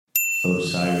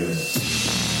Osiris.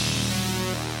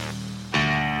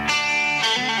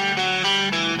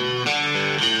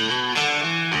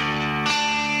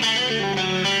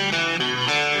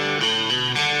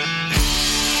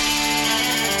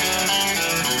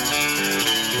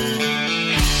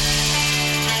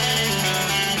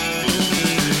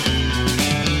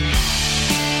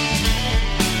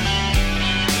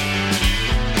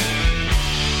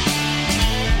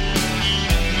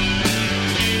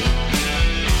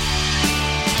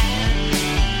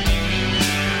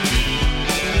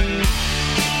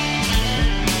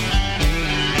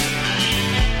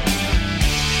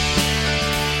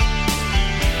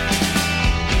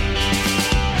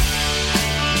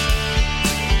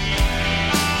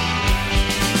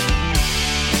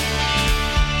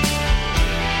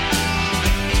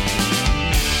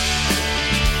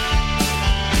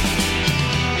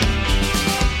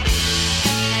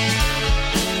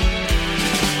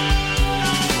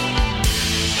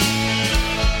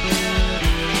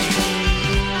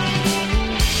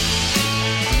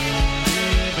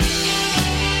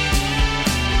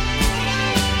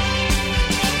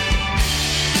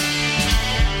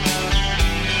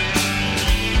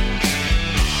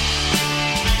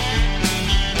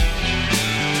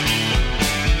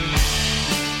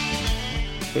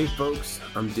 Hey folks,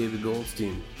 I'm David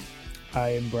Goldstein. I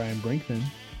am Brian Brinkman.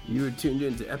 You are tuned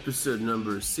in to episode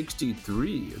number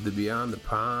 63 of the Beyond the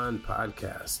Pond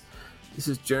podcast. This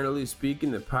is generally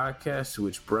speaking the podcast in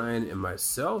which Brian and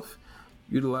myself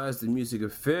utilize the music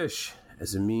of Phish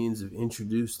as a means of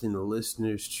introducing the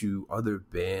listeners to other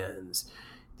bands.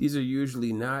 These are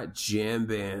usually not jam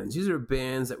bands. These are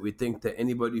bands that we think that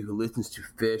anybody who listens to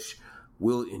Phish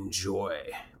will enjoy.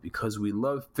 Because we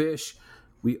love Phish,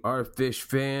 we are Phish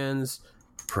fans.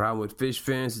 The problem with Phish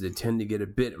fans is they tend to get a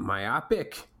bit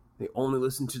myopic. They only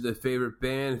listen to their favorite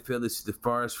band, fail to see the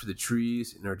forest for the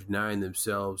trees, and are denying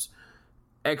themselves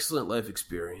excellent life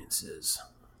experiences.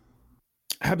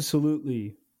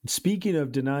 Absolutely. Speaking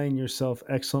of denying yourself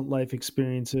excellent life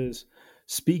experiences,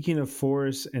 speaking of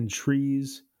forests and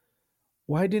trees,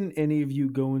 why didn't any of you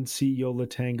go and see Yo La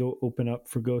Tengo open up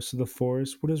for Ghosts of the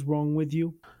Forest? What is wrong with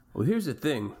you? Well, here's the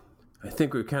thing. I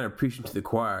think we're kind of preaching to the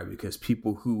choir because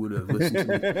people who would have listened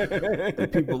to the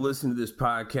people listening to this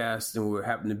podcast and were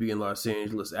happened to be in Los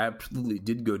Angeles absolutely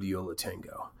did go to Yo La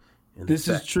Tengo. This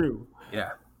is true.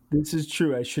 Yeah. This is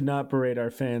true. I should not berate our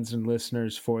fans and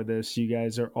listeners for this. You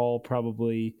guys are all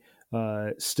probably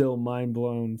still mind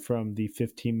blown from the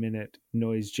 15-minute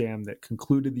noise jam that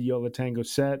concluded the Yo La Tengo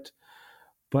set.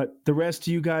 But the rest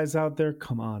of you guys out there,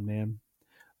 come on, man.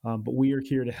 But we are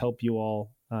here to help you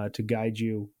all, to guide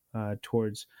you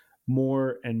towards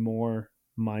more and more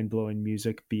mind-blowing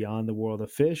music beyond the world of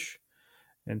Phish.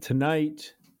 And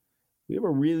tonight, we have a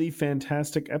really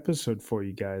fantastic episode for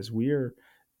you guys. We are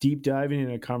deep diving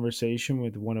in a conversation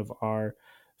with one of our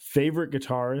favorite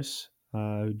guitarists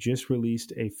who just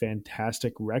released a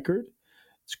fantastic record.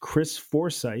 It's Chris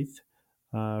Forsyth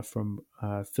from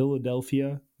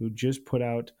Philadelphia, who just put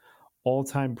out All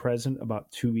Time Present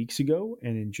about 2 weeks ago,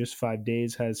 and in just 5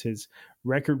 days has his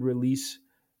record release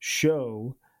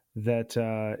show that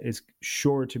is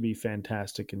sure to be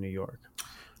fantastic in New York.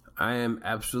 I am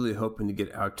absolutely hoping to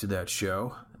get out to that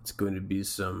show. It's going to be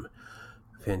some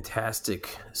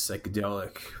fantastic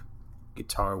psychedelic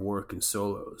guitar work and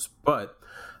solos. But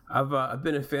I've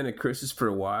been a fan of Chris's for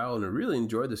a while, and I really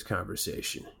enjoyed this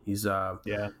conversation. He's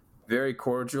very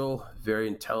cordial, very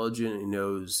intelligent. He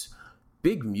knows,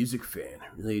 big music fan.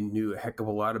 Really knew a heck of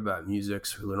a lot about music.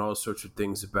 So we learned all sorts of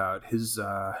things about his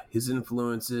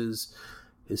influences,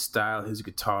 his style, his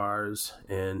guitars,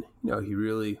 and he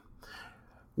really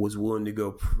was willing to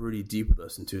go pretty deep with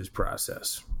us into his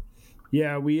process.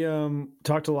 Yeah, we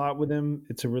talked a lot with him.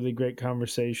 It's a really great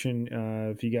conversation.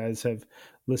 If you guys have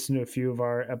listened to a few of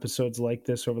our episodes like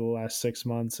this over the last 6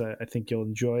 months, I think you'll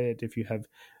enjoy it. If you have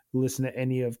listened to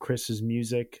any of Chris's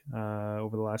music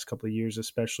over the last couple of years,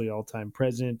 especially All Time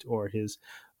Present or his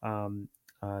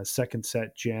second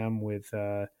set jam with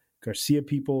Garcia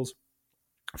Peoples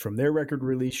from their record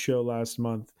release show last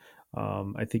month,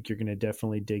 I think you're going to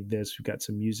definitely dig this. We've got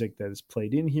some music that is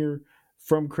played in here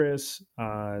from Chris,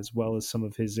 as well as some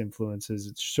of his influences.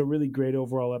 It's just a really great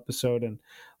overall episode. And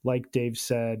like Dave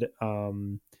said,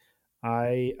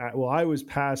 I was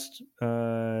past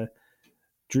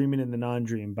Dreaming in the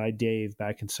Non-Dream by Dave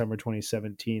back in summer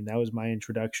 2017. That was my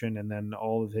introduction. And then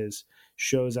all of his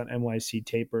shows on NYC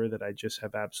Taper that I just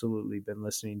have absolutely been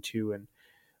listening to. And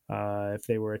if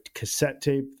they were a cassette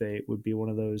tape, they would be one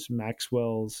of those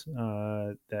Maxwell's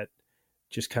that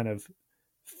just kind of,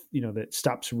 that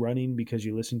stops running because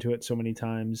you listen to it so many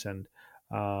times. And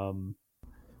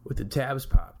With the tabs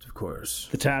popped, of course.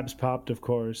 The tabs popped, of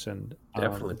course, and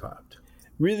Definitely popped.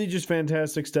 Really just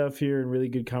fantastic stuff here and really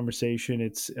good conversation.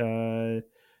 It's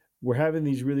we're having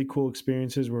these really cool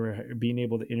experiences. We're being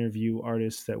able to interview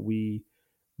artists that we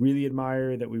really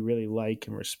admire, that we really like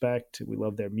and respect. We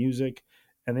love their music,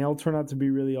 and they all turn out to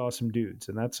be really awesome dudes,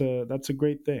 and that's a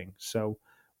great thing. So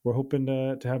we're hoping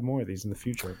to have more of these in the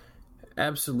future.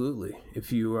 Absolutely.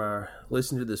 If you are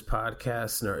listening to this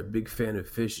podcast and are a big fan of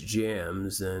Fish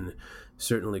Jams, then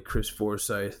certainly Chris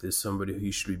Forsyth is somebody who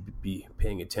you should be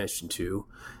paying attention to.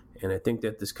 And I think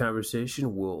that this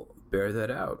conversation will bear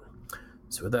that out.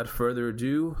 So without further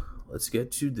ado, let's get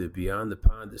to the Beyond the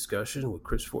Pond discussion with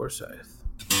Chris Forsyth.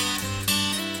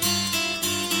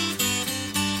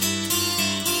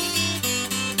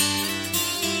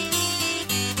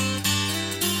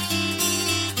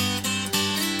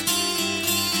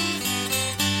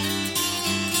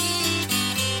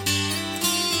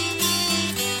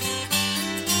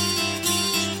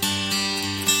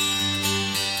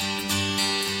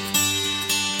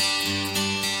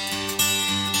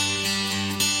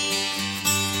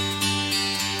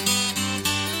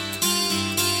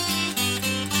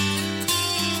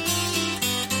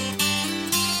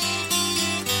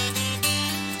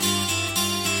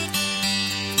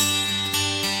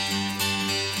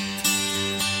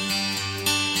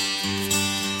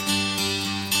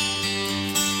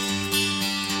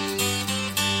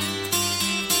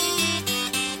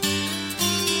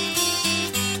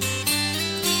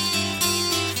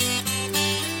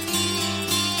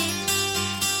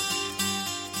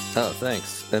 Oh,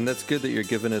 thanks. And that's good that you're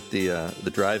giving it the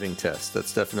driving test.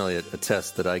 That's definitely a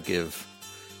test that I give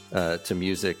to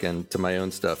music and to my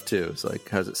own stuff too. It's like,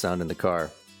 how's it sound in the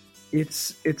car?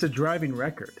 It's a driving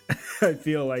record. I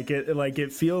feel like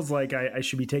it feels like I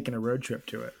should be taking a road trip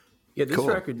to it. Yeah, this Cool.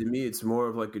 record to me, it's more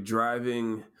of like a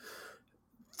driving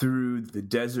through the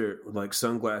desert with like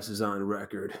sunglasses on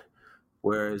record.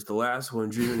 Whereas the last one,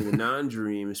 Dreaming the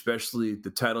Non-Dream, especially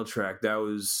the title track, that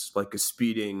was like a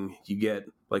speeding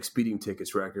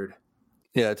tickets record.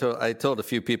 Yeah, I told a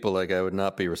few people like I would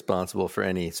not be responsible for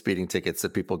any speeding tickets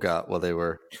that people got while they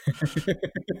were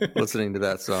listening to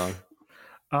that song.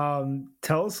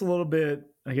 Tell us a little bit.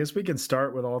 I guess we can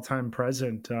start with All Time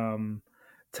Present.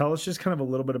 Tell us just kind of a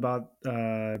little bit about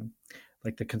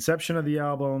like the conception of the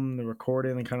album, the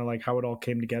recording, and kind of like how it all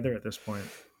came together at this point.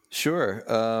 Sure.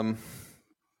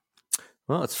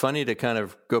 Well, it's funny to kind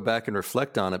of go back and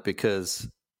reflect on it because,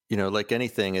 you know, like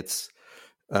anything, it's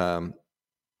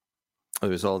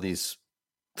there's all these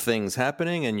things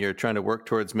happening and you're trying to work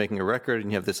towards making a record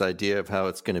and you have this idea of how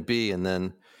it's going to be. And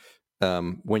then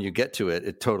when you get to it,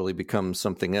 it totally becomes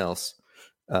something else,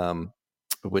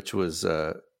 which was,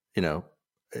 you know,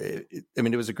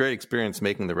 it was a great experience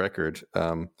making the record.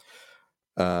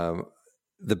 The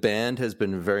band has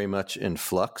been very much in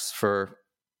flux for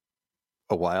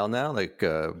a while now, like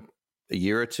a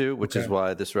year or two, which is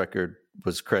why this record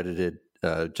was credited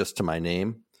just to my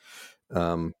name,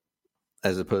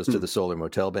 as opposed to the Solar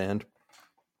Motel Band,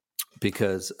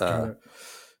 because,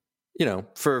 you know,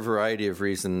 for a variety of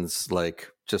reasons, like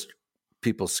just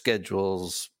people's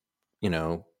schedules, you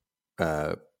know,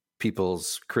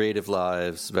 people's creative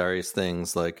lives, various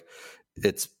things, like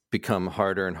it's become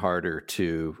harder and harder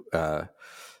to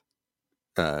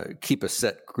keep a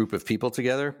set group of people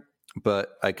together.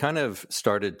 But I kind of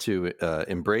started to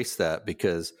embrace that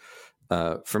because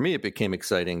for me, it became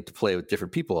exciting to play with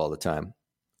different people all the time.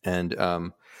 And,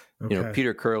 you know,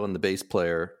 Peter Curlin, the bass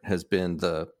player, has been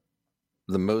the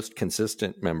most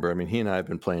consistent member. I mean, he and I have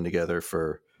been playing together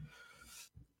for,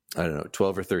 I don't know,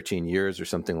 12 or 13 years or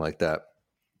something like that.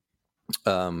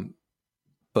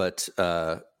 But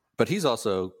he's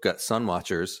also got Sun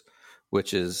Watchers,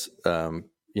 which is,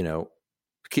 you know,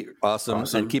 awesome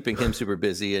and keeping him super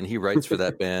busy. And he writes for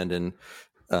that band. And,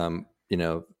 you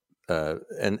know,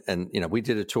 and, you know, we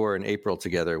did a tour in April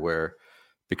together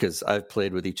because I've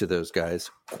played with each of those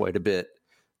guys quite a bit.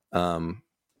 And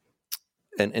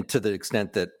to the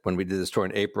extent that when we did this tour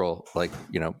in April, like,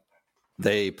 you know,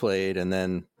 they played and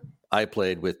then I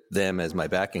played with them as my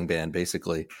backing band,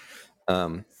 basically.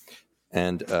 But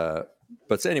so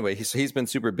anyway, he's been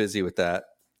super busy with that.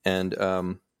 And,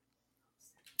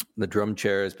 the drum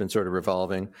chair has been sort of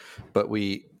revolving, but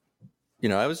you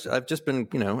know, I've just been,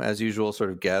 you know, as usual, sort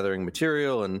of gathering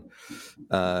material. And,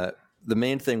 the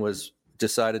main thing was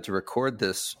decided to record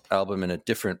this album in a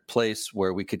different place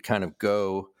where we could kind of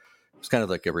go. It's kind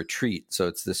of like a retreat. So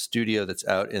it's this studio that's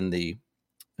out in the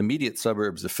immediate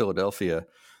suburbs of Philadelphia,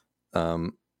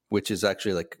 which is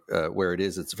actually like where it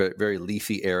is. It's a very, very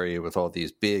leafy area with all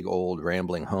these big, old,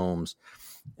 rambling homes.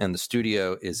 and the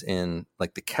studio is in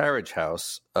like the carriage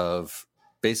house of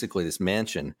basically this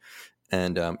mansion.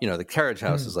 And, the carriage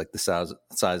house is like the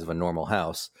size of a normal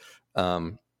house.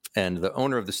 And the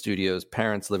owner of the studio's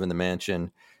parents live in the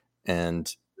mansion,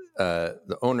 and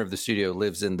the owner of the studio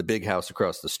lives in the big house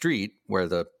across the street where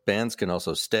the bands can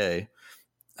also stay.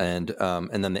 And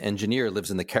then the engineer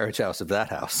lives in the carriage house of that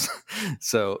house.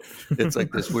 So it's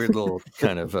like this weird little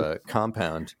kind of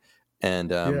compound. And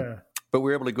but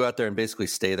we were able to go out there and basically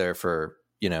stay there for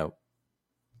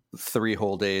 3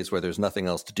 whole days where there's nothing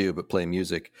else to do but play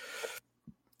music.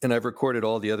 And I've recorded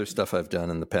all the other stuff I've done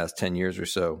in the past 10 years or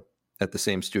so at the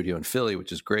same studio in Philly,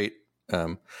 which is great.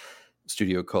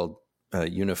 Studio called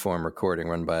Uniform Recording,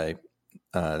 run by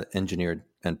engineer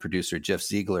and producer Jeff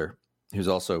Ziegler, who's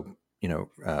also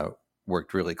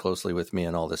worked really closely with me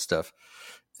and all this stuff.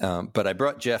 But I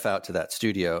brought Jeff out to that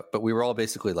studio, but we were all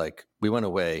basically like, we went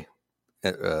away,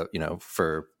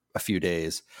 for a few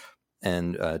days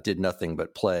and did nothing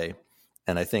but play.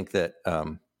 And I think that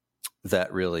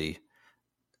that really,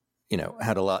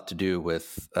 had a lot to do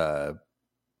with,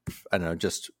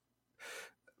 just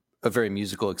a very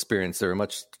musical experience. There were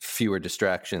much fewer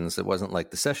distractions. It wasn't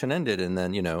like the session ended and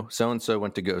then, so-and-so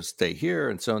went to go stay here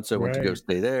and so-and-so went to go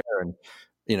stay there. And,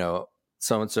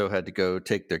 so-and-so had to go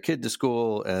take their kid to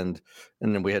school. And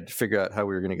then we had to figure out how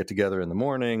we were going to get together in the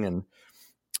morning. And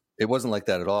it wasn't like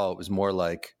that at all. It was more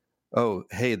like, oh,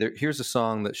 hey, here's a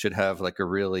song that should have like a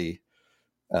really,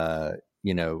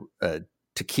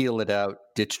 Tequila It Out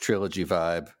Ditch Trilogy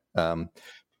vibe.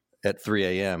 At 3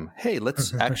 a.m. Hey,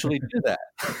 let's actually do that.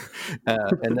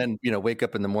 And then, wake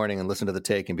up in the morning and listen to the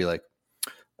take and be like,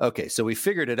 okay, so we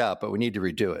figured it out, but we need to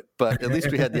redo it. But at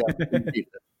least we had the opportunity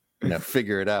to,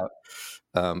 figure it out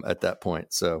at that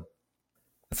point. So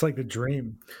it's like the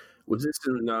dream. Was this,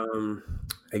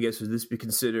 would this be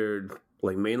considered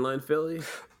like mainline Philly?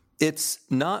 It's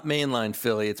not mainline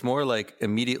Philly. It's more like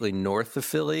immediately north of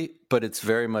Philly, but it's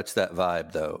very much that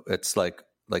vibe though. It's like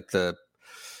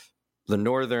the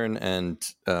northern and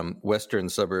western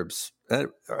suburbs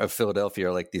of Philadelphia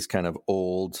are like these kind of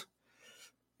old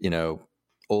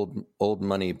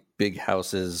money, big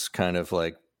houses, kind of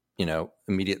like,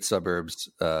 immediate suburbs,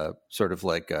 sort of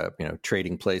like,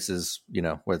 trading places,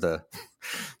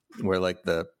 where like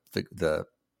the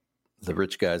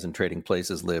rich guys in trading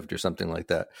places lived or something like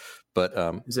that. But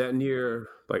is that near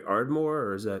like Ardmore,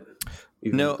 or is that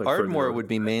no, like Ardmore would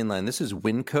be mainline. This is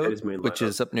Wyncote, which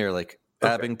is up near like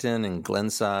Abington and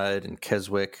Glenside and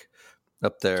Keswick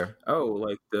up there. Oh,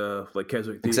 like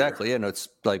Keswick Theater. Exactly. Yeah, no, it's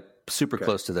like super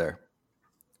close to there.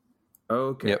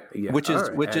 Okay. Yep. Yeah.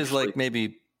 Which is like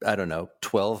maybe, I don't know,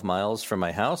 12 miles from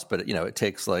my house, but it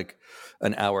takes like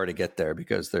an hour to get there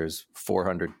because there's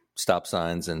 400 stop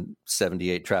signs and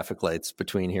 78 traffic lights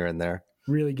between here and there.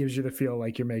 Really gives you the feel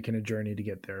like you're making a journey to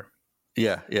get there.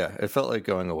 Yeah. It felt like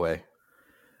going away.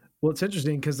 Well, it's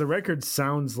interesting because the record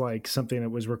sounds like something that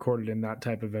was recorded in that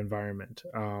type of environment.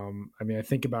 I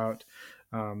think about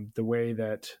the way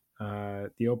that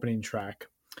the opening track,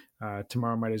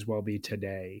 Tomorrow Might As Well Be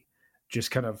Today, just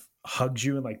kind of hugs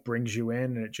you and like brings you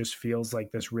in, and it just feels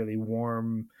like this really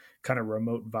warm kind of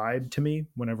remote vibe to me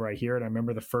whenever I hear it. I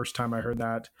remember the first time I heard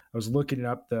that, I was looking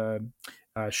up the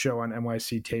show on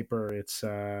NYC Taper. It's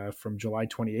from July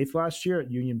 28th last year at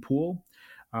Union Pool.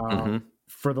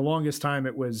 For the longest time,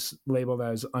 it was labeled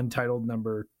as Untitled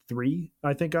number 3,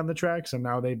 I think, on the tracks, and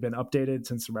now they've been updated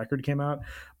since the record came out.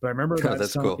 But I remember that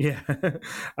song. Cool. Yeah,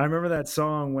 I remember that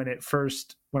song when I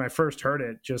first heard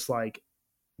it, just like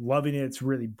loving it. It's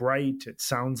really bright. It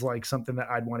sounds like something that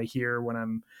I'd want to hear when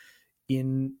I'm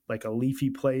in like a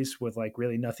leafy place with like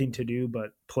really nothing to do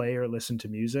but play or listen to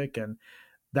music, and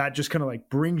that just kind of like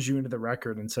brings you into the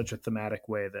record in such a thematic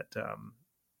way that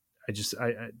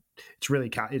it's really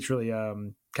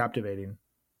captivating.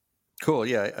 Cool.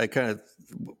 Yeah. I kind of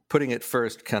putting it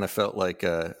first kind of felt like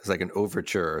it's like an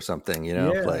overture or something,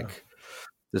 like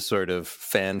this sort of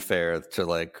fanfare to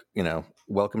like,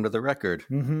 welcome to the record.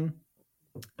 Mm-hmm.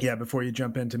 Yeah. Before you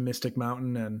jump into Mystic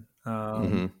Mountain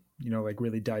and, like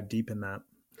really dive deep in that.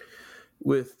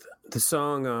 With the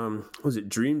song, was it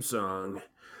Dream Song?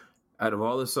 Out of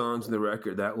all the songs in the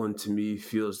record, that one to me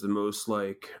feels the most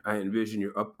like I envision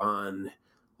you're up on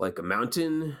like a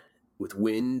mountain with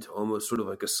wind, almost sort of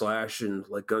like a Slash and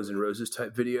like Guns N' Roses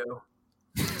type video.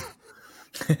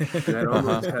 And that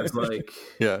almost has like...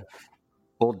 Yeah.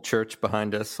 Old church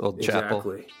behind us, old chapel.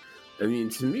 Exactly. I mean,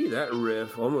 to me, that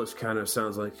riff almost kind of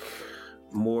sounds like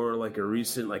more like a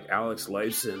recent like Alex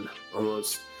Lifeson,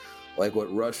 almost like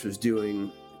what Rush was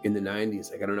doing in the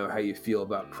 90s. Like, I don't know how you feel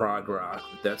about prog rock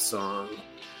with that song.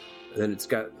 And then it's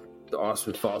got the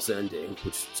awesome false ending,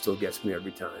 which still gets me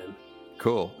every time.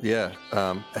 Cool. Yeah.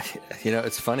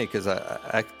 It's funny because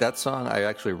I that song I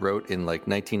actually wrote in like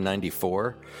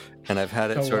 1994, and I've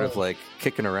had it of like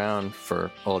kicking around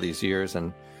for all these years,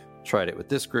 and tried it with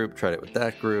this group, tried it with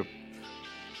that group,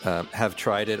 have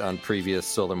tried it on previous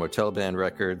Solar Motel Band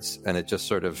records, and it just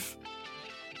sort of,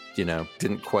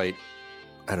 didn't quite,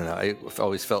 I don't know. I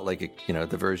always felt like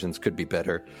the versions could be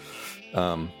better.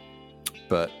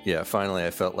 But yeah, finally I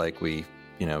felt like we,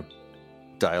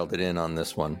 dialed it in on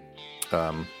this one.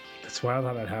 It's wild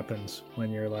how that happens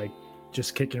when you're like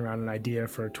just kicking around an idea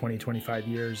for 20, 25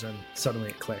 years and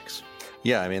suddenly it clicks.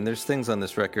 Yeah, I mean, there's things on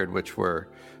this record which were,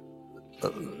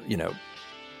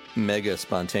 mega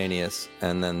spontaneous,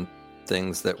 and then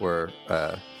things that were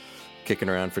kicking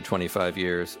around for 25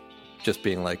 years, just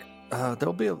being like,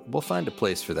 we'll find a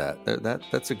place for that.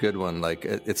 That's a good one. Like,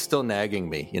 it's still nagging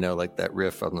me, like that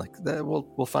riff. I'm like,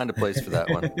 we'll find a place for that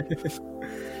one.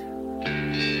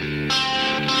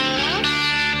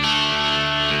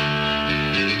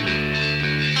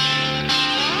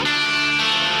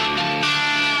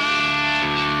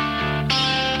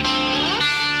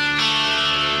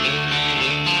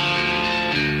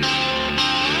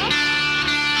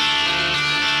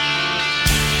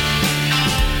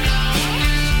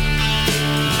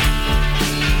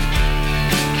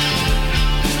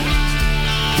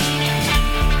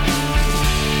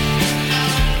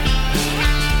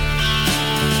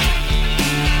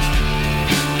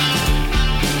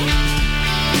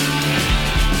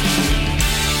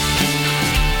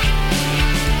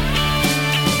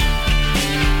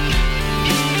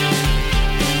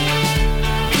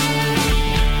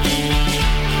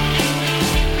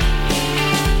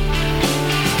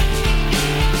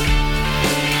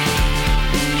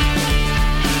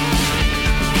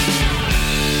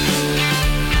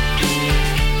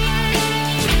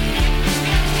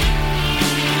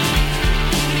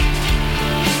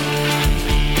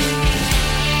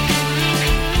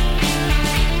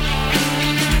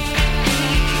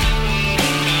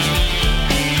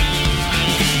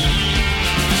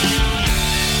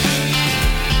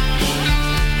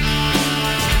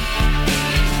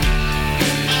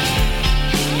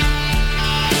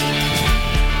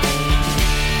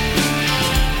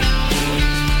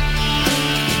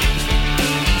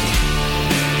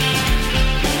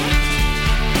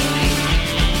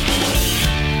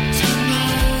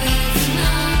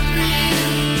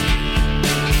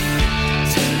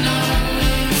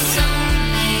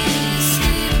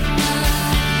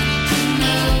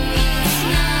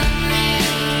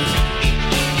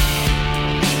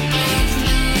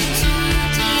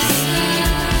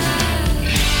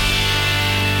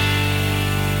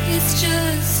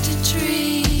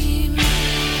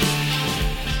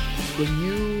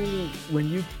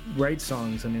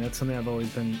 Songs, I mean, that's something I've always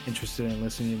been interested in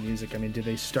listening to music. I mean, do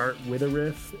they start with a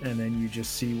riff and then you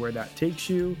just see where that takes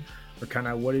you, or kind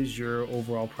of what is your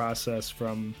overall process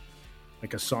from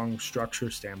like a song structure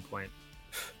standpoint?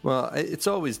 Well, it's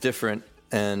always different,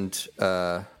 and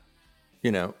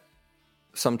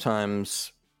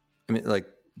sometimes, I mean, like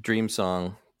Dream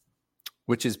Song,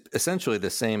 which is essentially the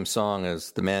same song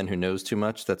as The Man Who Knows Too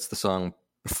Much. That's the song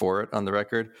before it on the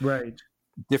record, right?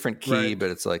 Different key, right.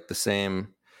 But it's like the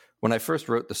same. When I first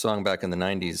wrote the song back in the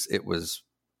 90s, it was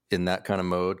in that kind of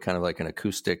mode, kind of like an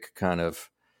acoustic kind of,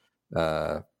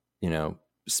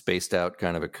 spaced out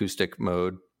kind of acoustic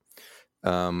mode.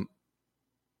 And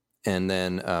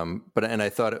then, and I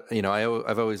thought,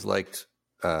 I've always liked,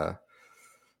 records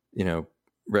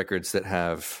that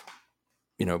have,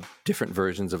 different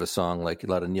versions of a song. Like a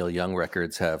lot of Neil Young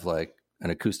records have like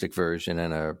an acoustic version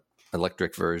and a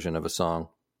electric version of a song.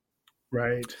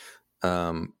 Right.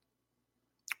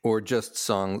 Or just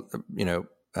song,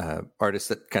 artists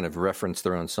that kind of reference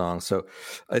their own songs. So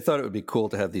I thought it would be cool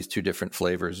to have these two different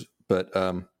flavors. But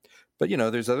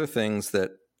there's other things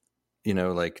that,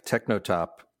 like Technotop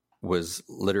was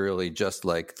literally just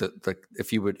like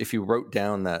if you wrote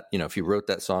down that, if you wrote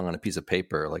that song on a piece of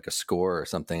paper, like a score or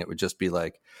something, it would just be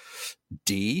like,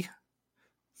 D,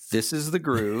 this is the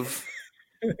groove.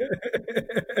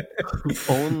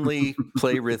 Only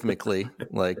play rhythmically,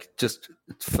 like just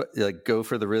like go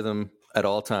for the rhythm at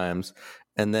all times,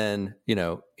 and then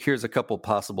here's a couple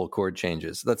possible chord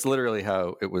changes. That's literally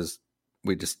how it was.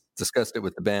 We just discussed it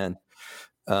with the band,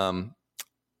 and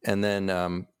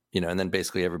then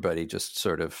basically everybody just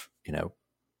sort of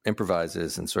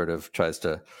improvises and sort of tries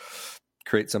to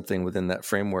create something within that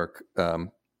framework. But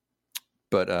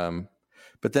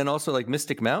then also like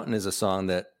Mystic Mountain is a song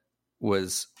that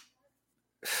was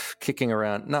kicking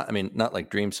around, not like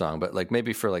Dream Song, but like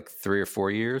maybe for like 3 or 4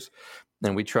 years.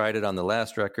 And we tried it on the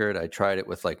last record. I tried it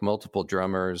with like multiple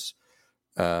drummers.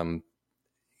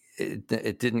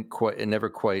 it never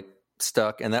quite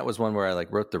stuck. And that was one where I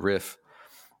like wrote the riff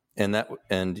and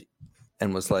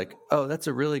was like, oh, that's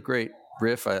a really great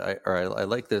riff. I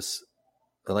like this.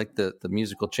 I like the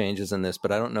musical changes in this,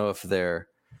 but I don't know if they're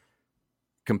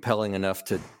compelling enough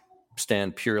to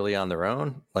stand purely on their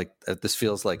own. Like this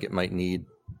feels like it might need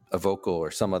a vocal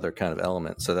or some other kind of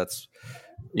element. So that's,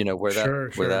 where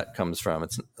that comes from.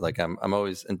 It's like, I'm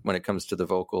always, when it comes to the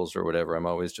vocals or whatever, I'm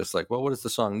always just like, well, what does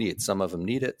the song need? Some of them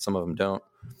need it. Some of them don't.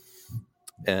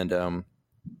 And,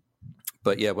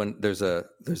 but yeah, when there's a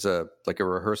like a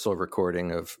rehearsal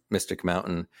recording of Mystic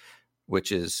Mountain,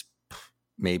 which is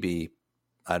maybe,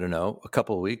 I don't know, a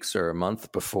couple of weeks or a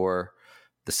month before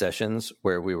the sessions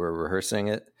where we were rehearsing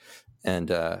it.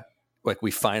 And, I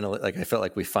felt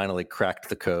like we finally cracked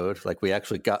the code. Like we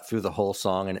actually got through the whole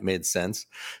song and it made sense.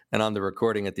 And on the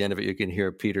recording at the end of it, you can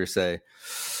hear Peter say,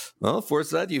 well,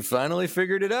 Forsyth, you finally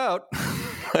figured it out.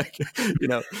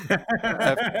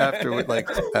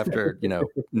 after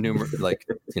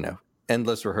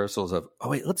endless rehearsals of, oh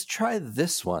wait, let's try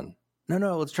this one.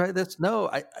 No, let's try this. No,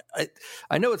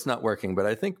 I know it's not working, but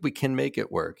I think we can make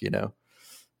it work,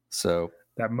 So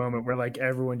that moment where like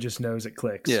everyone just knows it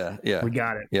clicks. Yeah. We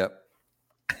got it. Yep.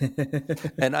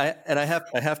 and I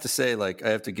have to say, like, I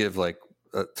have to give like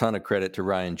a ton of credit to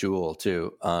Ryan Jewell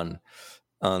too on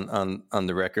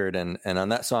the record and on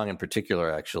that song in particular.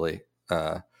 Actually,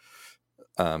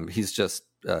 he's just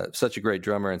such a great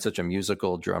drummer and such a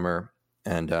musical drummer,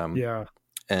 and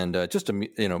just a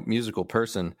musical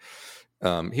person.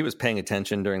 He was paying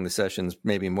attention during the sessions,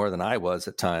 maybe more than I was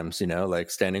at times, like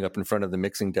standing up in front of the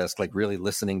mixing desk, like really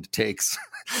listening to takes,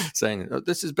 saying, oh,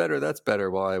 this is better, that's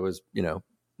better, while I was,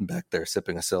 back there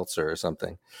sipping a seltzer or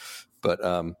something. But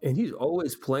and he's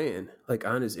always playing, like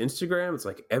on his Instagram. It's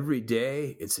like every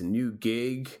day it's a new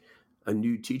gig, a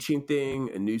new teaching thing,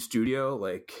 a new studio.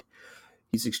 Like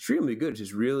he's extremely good. It's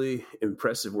just really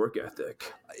impressive work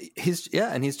ethic. He's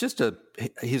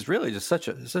really just such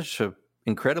a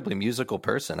incredibly musical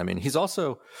person. I mean, he's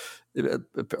also, a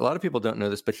lot of people don't know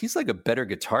this, but he's like a better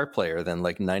guitar player than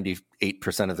like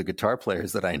 98% of the guitar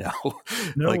players that I know.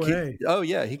 No way.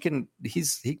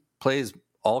 He plays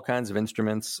all kinds of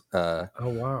instruments. Oh,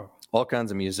 wow. All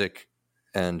kinds of music.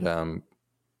 And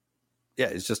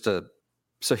it's just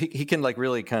so he can like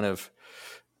really kind of,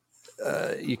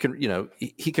 he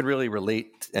can really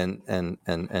relate and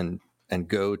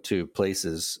go to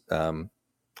places,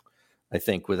 I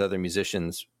think, with other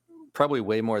musicians, probably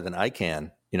way more than I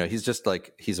can. He's just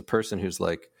like, he's a person who's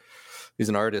like, he's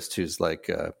an artist who's like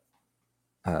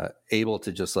able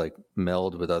to just like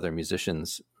meld with other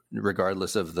musicians,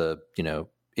 regardless of the,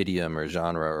 idiom or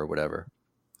genre or whatever.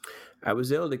 I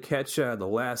was able to catch the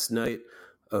last night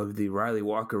of the Riley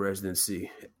Walker residency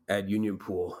at Union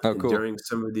Pool. Oh, cool. And during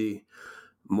some of the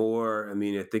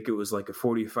I think it was like a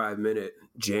 45-minute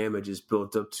jam. It just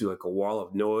built up to like a wall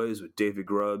of noise with David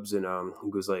Grubbs and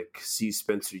it was like C.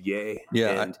 Spencer Ye.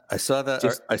 Yeah, and I saw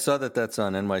that. I saw that that's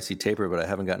on NYC Taper, but I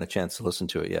haven't gotten a chance to listen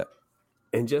to it yet.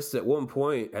 And just at one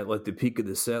point, at like the peak of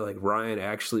the set, like Ryan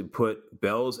actually put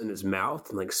bells in his mouth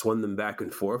and like swung them back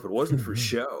and forth. It wasn't for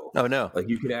show. Oh no! Like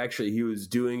he was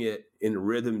doing it in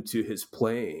rhythm to his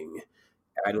playing,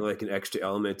 adding like an extra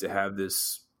element to have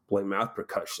this like mouth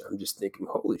percussion. I'm just thinking,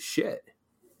 holy shit.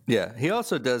 Yeah, he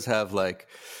also does have like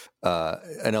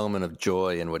an element of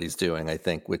joy in what he's doing, I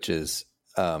think, which is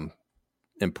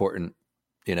important,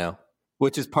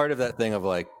 which is part of that thing of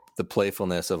like the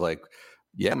playfulness of like,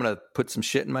 yeah, I'm going to put some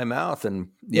shit in my mouth and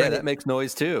that makes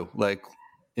noise too. Like,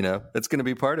 that's going to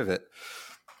be part of it.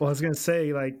 Well, I was going to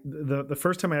say, like the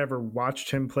first time I ever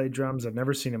watched him play drums, I've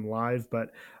never seen him live, but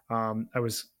I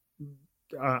was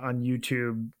on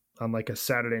YouTube on like a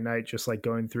Saturday night, just like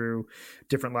going through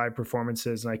different live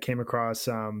performances. And I came across,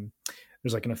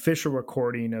 there's like an official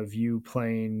recording of you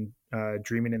playing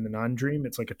Dreaming in the Non-Dream.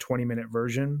 It's like a 20-minute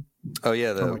version. Oh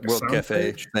yeah. The like World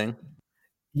Cafe thing.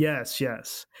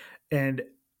 Yes. And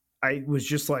I was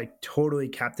just like totally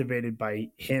captivated by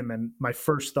him. And my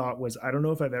first thought was, I don't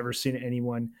know if I've ever seen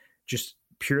anyone just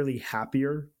purely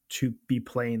happier to be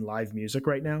playing live music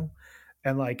right now.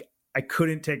 And like, I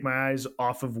couldn't take my eyes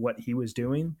off of what he was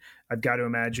doing. I've got to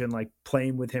imagine like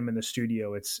playing with him in the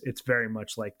studio. It's very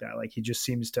much like that. Like he just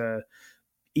seems to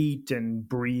eat and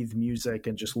breathe music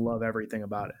and just love everything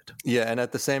about it. Yeah. And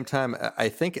at the same time, I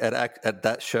think at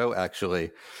that show,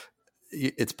 actually,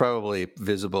 it's probably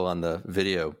visible on the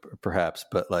video perhaps,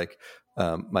 but like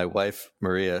my wife,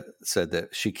 Maria, said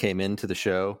that she came into the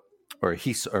show or she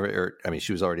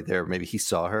was already there. Maybe he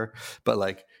saw her, but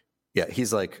like, yeah,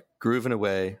 he's like grooving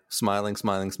away, smiling.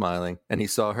 And he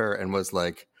saw her and was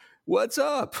like what's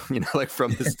up? Like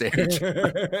from the stage.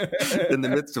 In the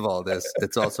midst of all this,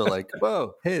 it's also like,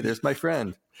 whoa, hey, there's my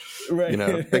friend. Right.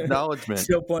 Acknowledgement.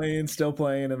 Still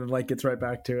playing, and then like gets right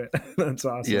back to it. That's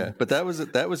awesome. Yeah, but that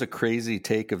was a crazy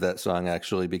take of that song,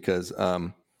 actually, because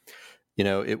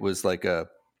it was like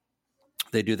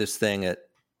they do this thing at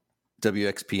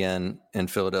WXPN in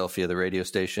Philadelphia, the radio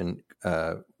station,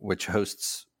 which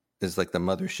is like the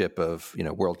mothership of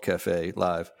World Cafe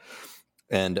Live,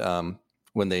 and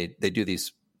when they do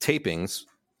these tapings,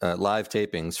 live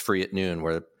tapings, free at noon,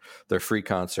 where they're free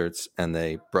concerts and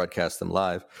they broadcast them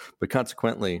live, but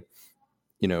consequently,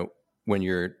 when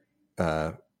you're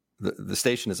the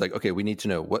station is like, okay, we need to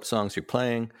know what songs you're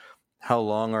playing, how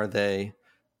long are they,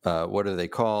 what are they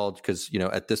called? Because,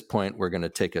 at this point, we're going to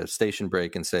take a station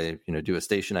break and say, do a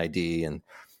station ID and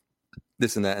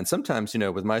this and that. And sometimes,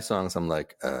 with my songs, I'm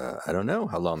like, I don't know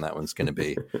how long that one's going to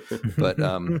be.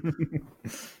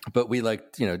 But we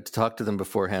like, to talk to them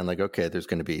beforehand, like, okay, there's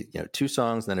going to be, 2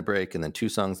 songs, then a break, and then 2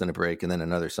 songs, then a break, and then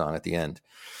another song at the end.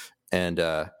 And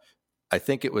I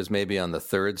think it was maybe on the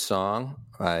 3rd song,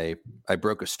 I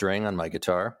broke a string on my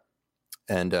guitar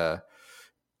and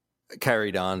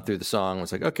carried on through the song. I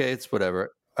was like, okay, it's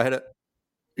whatever. I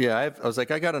was like,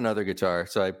 I got another guitar.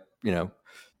 So I,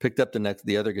 picked up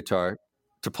the other guitar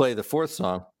to play the 4th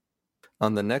song.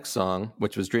 On the next song,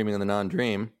 which was Dreaming of the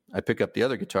Non-Dream, I pick up the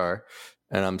other guitar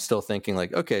and I'm still thinking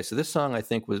like, okay, so this song I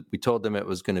think we told them it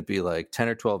was going to be like 10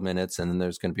 or 12 minutes and then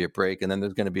there's going to be a break and then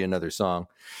there's going to be another song.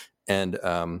 And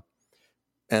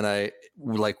I,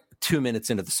 like 2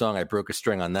 minutes into the song, I broke a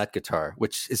string on that guitar,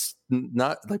 which is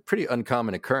not like pretty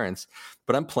uncommon occurrence,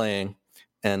 but I'm playing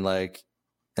and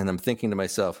I'm thinking to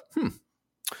myself,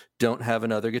 don't have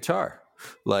another guitar.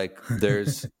 Like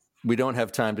we don't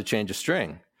have time to change a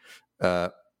string.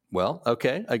 Well,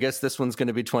 okay, I guess this one's going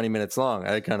to be 20 minutes long.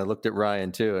 I kind of looked at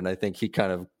Ryan too, and I think he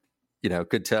kind of,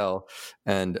 could tell.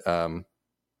 And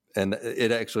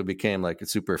it actually became like a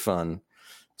super fun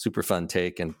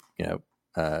take. And,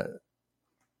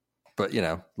 but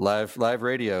live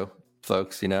radio,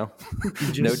 folks, no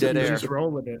dead air. Just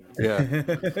roll with it. Yeah.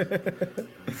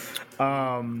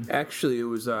 Actually, it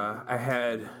was, I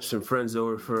had some friends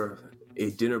over for a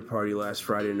dinner party last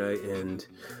Friday night, and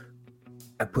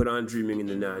I put on Dreaming in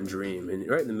the Non-Dream, and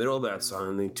right in the middle of that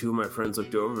song, and 2 of my friends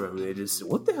looked over and they just said,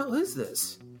 what the hell is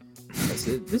this? I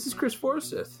said, this is Chris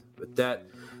Forsyth. But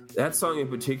that song in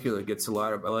particular gets a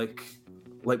lot of, I like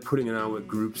putting it on with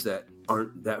groups that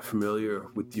aren't that familiar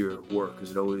with your work,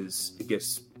 because it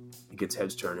gets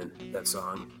heads turning, that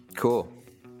song. Cool.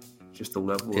 Just the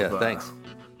level of thanks.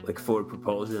 Like forward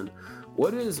propulsion.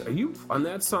 Are you on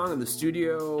that song in the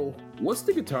studio? What's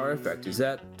the guitar effect? Is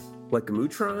that like a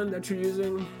Mutron that you're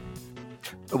using?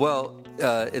 Well,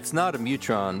 it's not a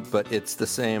Mutron, but it's the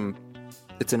same.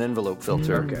 It's an envelope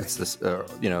filter. Okay. It's this,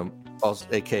 also,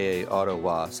 AKA Auto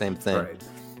Wah, same thing. Right.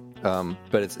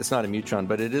 But it's not a Mutron,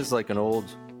 but it is like an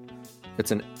old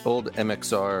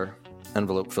MXR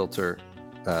envelope filter,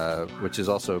 which is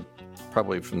also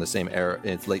probably from the same era.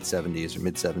 It's late 70s or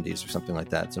mid 70s or something like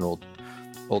that. It's an old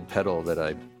pedal that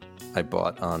I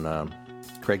bought on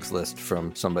Craigslist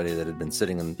from somebody that had been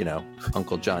sitting in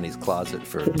Uncle Johnny's closet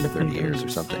for 30 years or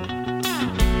something.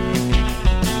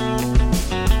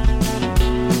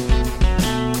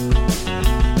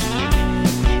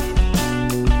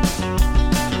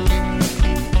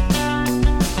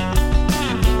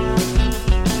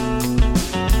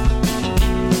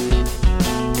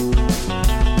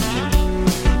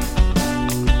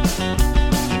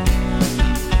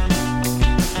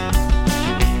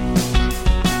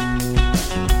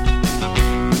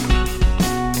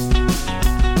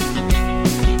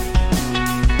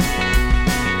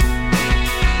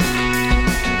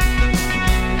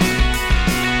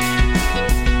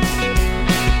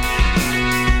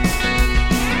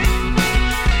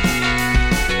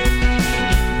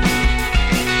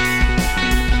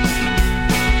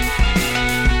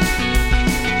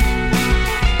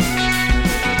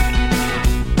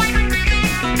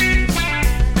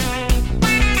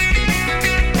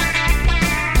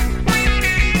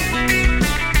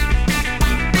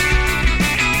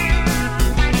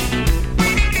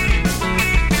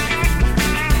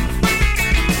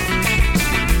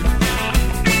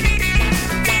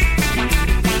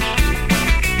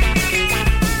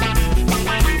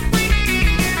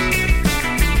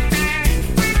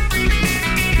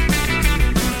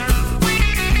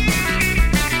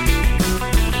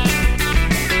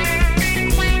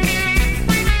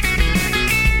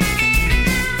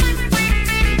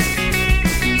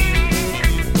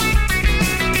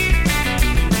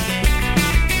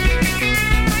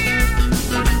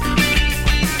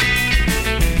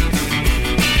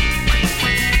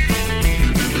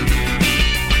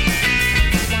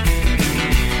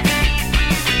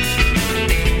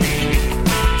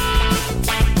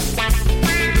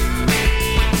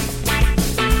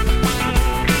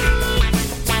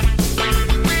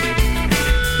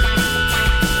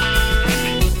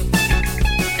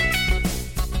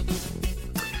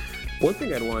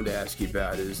 you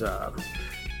about is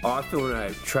often when I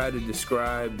try to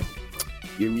describe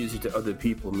your music to other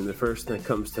people, I mean, the first thing that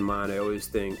comes to mind, I always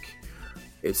think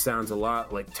it sounds a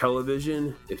lot like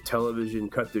Television, if Television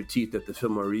cut their teeth at the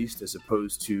Fillmore East as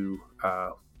opposed to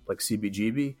like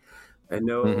CBGB. I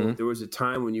know there was a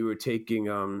time when you were taking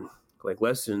like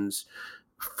lessons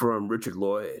from Richard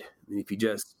Lloyd. I mean, if you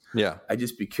just, I'd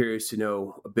just be curious to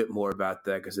know a bit more about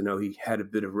that, because I know he had a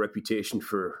bit of a reputation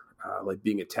for like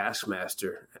being a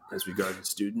taskmaster as regards to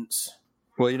students.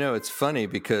 Well, it's funny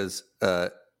because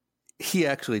he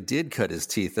actually did cut his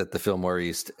teeth at the Fillmore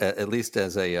East, at least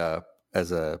as a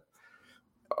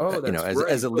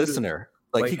listener.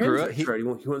 Like he grew up. He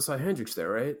went and saw Hendrix there,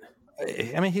 right?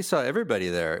 I mean, he saw everybody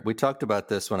there. We talked about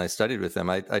this when I studied with him.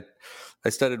 I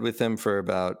studied with him for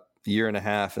about a year and a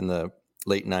half in the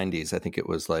late 90s. I think it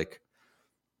was like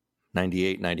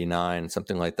 98, 99,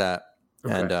 something like that.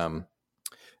 Okay. And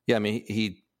I mean,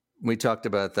 we talked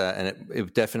about that, and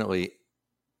it definitely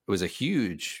was a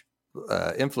huge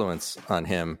influence on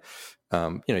him.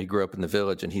 He grew up in the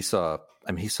Village, and he saw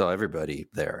everybody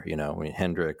there. I mean,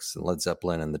 Hendrix and Led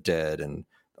Zeppelin and the Dead and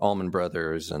Allman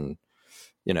Brothers and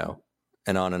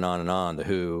and on and on and on. The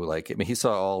Who, he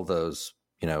saw all those,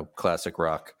 classic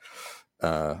rock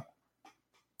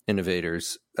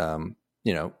innovators, at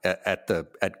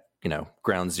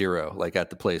ground zero, like at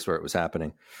the place where it was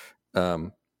happening.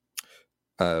 But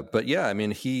yeah, I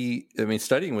mean,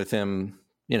 studying with him,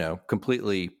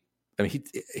 completely, I mean,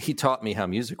 he taught me how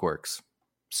music works.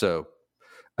 So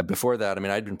before that, I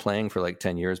mean, I'd been playing for like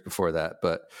 10 years before that,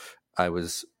 but I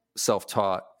was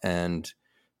self-taught and,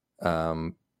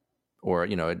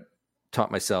 I'd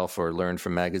taught myself or learned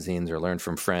from magazines or learned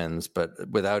from friends, but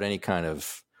without any kind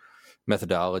of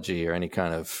methodology or any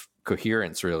kind of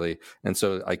coherence, really. And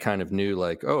so I kind of knew,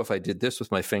 like, oh, if I did this with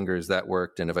my fingers, that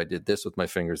worked. And if I did this with my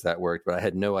fingers, that worked. But I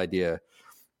had no idea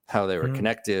how they were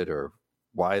connected or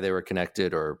why they were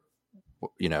connected or,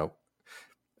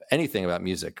 anything about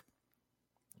music.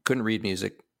 Couldn't read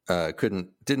music,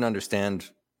 didn't understand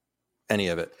any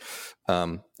of it.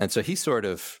 And so he sort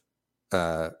of,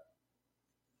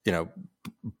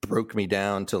 broke me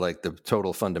down to like the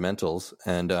total fundamentals.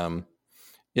 And,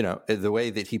 the way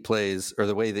that he plays, or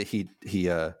the way that he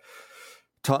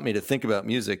taught me to think about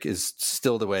music, is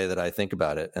still the way that I think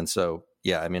about it. And so,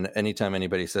 yeah, I mean, anytime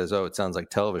anybody says, oh, it sounds like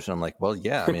Television, I'm like, well,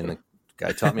 yeah, I mean, the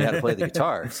guy taught me how to play the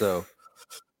guitar. So,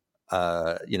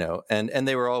 and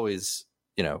they were always,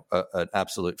 an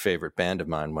absolute favorite band of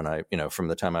mine when I, from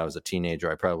the time I was a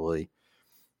teenager. I probably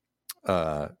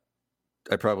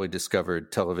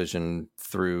discovered Television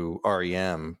through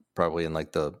REM, probably in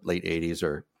like the late 80s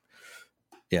or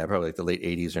probably like the late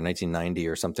 80s or 1990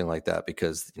 or something like that,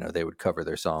 because, they would cover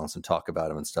their songs and talk about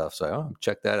them and stuff. So,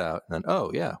 check that out. And then,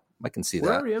 I can see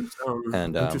that. REM song?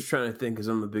 And I'm just trying to think, because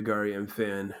I'm a big REM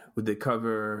fan. Did they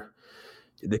cover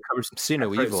See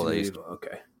No Evil?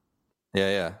 Okay.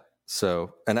 Yeah.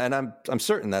 So, and I'm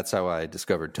certain that's how I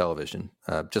discovered Television.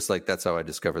 Just like that's how I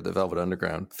discovered the Velvet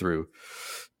Underground through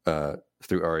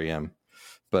REM.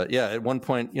 But yeah, at one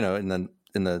point, in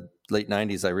the late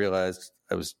 90s, I realized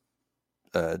I was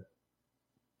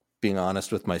being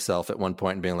honest with myself at one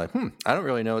point and being like, I don't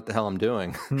really know what the hell I'm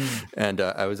doing. And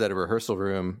I was at a rehearsal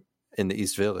room in the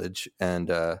East Village,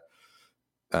 and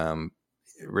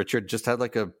Richard just had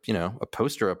like a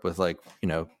poster up with like,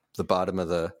 the bottom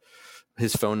of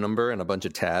his phone number and a bunch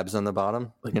of tabs on the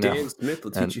bottom. Like Dan Smith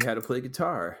will teach you how to play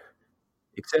guitar.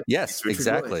 Except yes,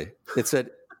 exactly.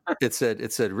 Lloyd. It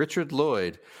said Richard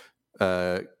Lloyd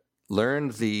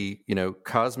learned the,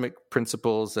 cosmic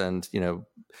principles and,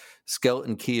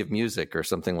 skeleton key of music or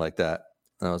something like that.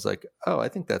 And I was like, oh, I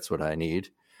think that's what I need.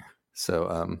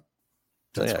 So,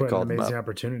 that's quite an amazing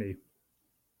opportunity.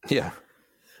 Yeah.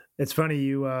 It's funny,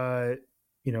 you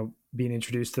being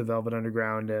introduced to Velvet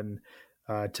Underground and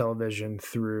Television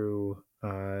through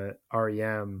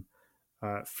REM.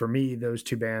 For me, those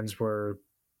two bands were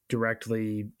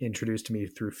directly introduced to me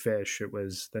through Phish. It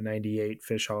was the 98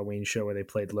 Phish Halloween show where they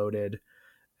played Loaded.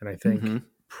 And I think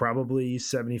probably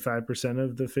 75%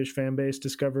 of the Phish fan base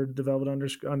discovered the Velvet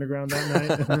Underground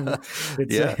that night.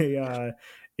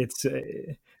 It's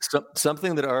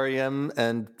something that REM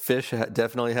and Phish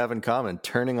definitely have in common: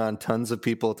 turning on tons of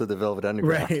people to the Velvet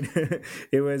Underground. Right.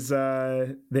 It was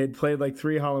they'd played like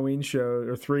 3 Halloween shows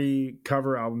or 3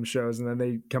 cover album shows, and then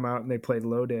they come out and they played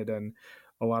Loaded, and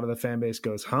a lot of the fan base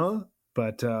goes, "Huh?"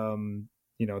 But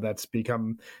it's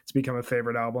become a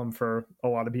favorite album for a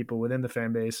lot of people within the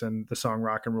fan base, and the song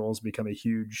 "Rock and Roll" has become a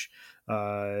huge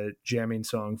jamming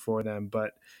song for them.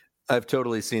 But I've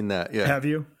totally seen that. Yeah, have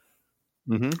you?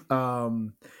 Mm-hmm.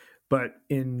 But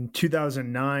in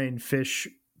 2009, Phish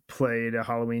played a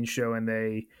Halloween show, and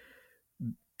they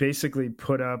basically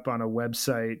put up on a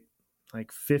website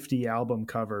like 50 album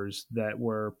covers that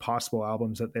were possible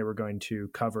albums that they were going to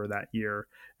cover that year.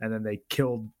 And then they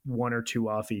killed one or two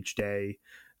off each day.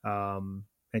 And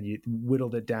you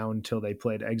whittled it down until they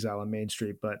played Exile on Main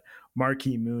Street. But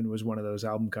Marquee Moon was one of those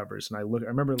album covers. And I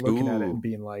remember looking at it and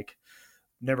being like,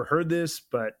 never heard this,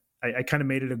 but I kind of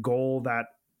made it a goal that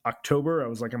October, I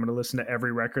was like, I'm going to listen to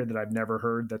every record that I've never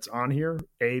heard that's on here.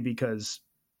 Because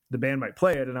the band might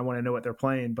play it and I want to know what they're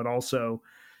playing, but also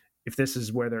if this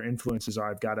is where their influences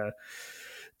are, I've got to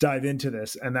dive into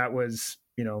this. And that was,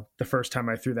 the first time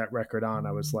I threw that record on,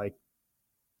 I was like,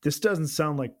 this doesn't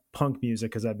sound like punk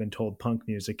music as I've been told punk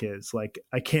music is. Like,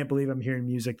 I can't believe I'm hearing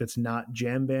music that's not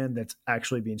jam band, that's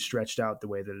actually being stretched out the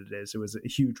way that it is. It was a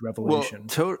huge revelation.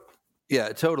 Well, yeah,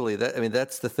 totally.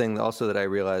 That's the thing also that I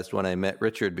realized when I met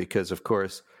Richard, because of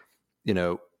course,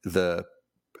 the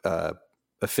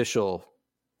official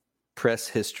press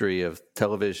history of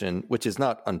television, which is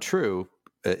not untrue,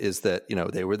 is that,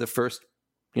 they were the first,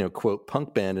 quote,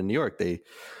 punk band in New York. They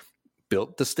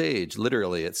built the stage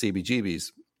literally at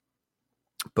CBGB's.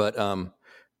 But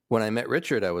when I met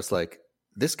Richard, I was like,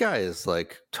 this guy is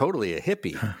like totally a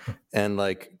hippie and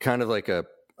like kind of like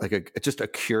just a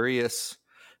curious,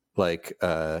 like,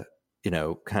 kind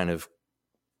of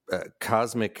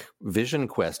cosmic vision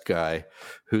quest guy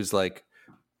who's like,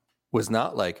 was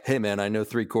not like, hey man, I know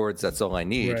 3 chords, that's all I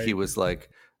need. Right. He was like,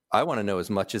 I want to know as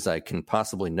much as I can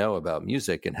possibly know about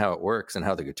music and how it works and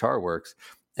how the guitar works.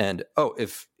 And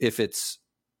if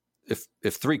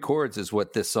 3 chords is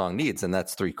what this song needs, and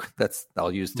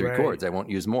I'll use 3 chords. I won't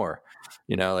use more.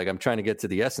 Like I'm trying to get to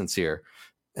the essence here.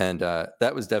 And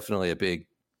that was definitely it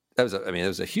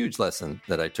was a huge lesson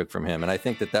that I took from him. And I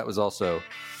think that was also,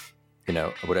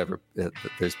 whatever,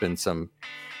 there's been some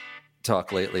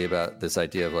talk lately about this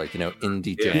idea of like,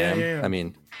 indie jam. Yeah. I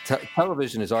mean,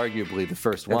 television is arguably the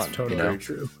first one. That's totally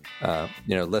true.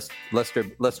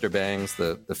 Lester Bangs,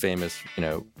 the famous,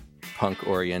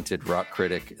 punk-oriented rock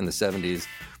critic in the 70s,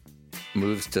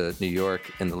 moves to New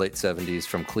York in the late 70s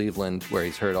from Cleveland, where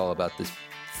he's heard all about this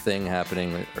thing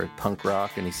happening, or punk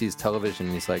rock, and he sees television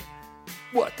and he's like,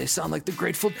 what? They sound like the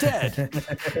Grateful Dead.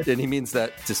 And he means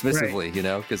that dismissively,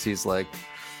 because he's like,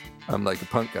 I'm like a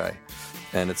punk guy.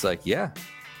 And it's like, yeah,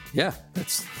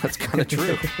 that's kind of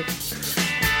true.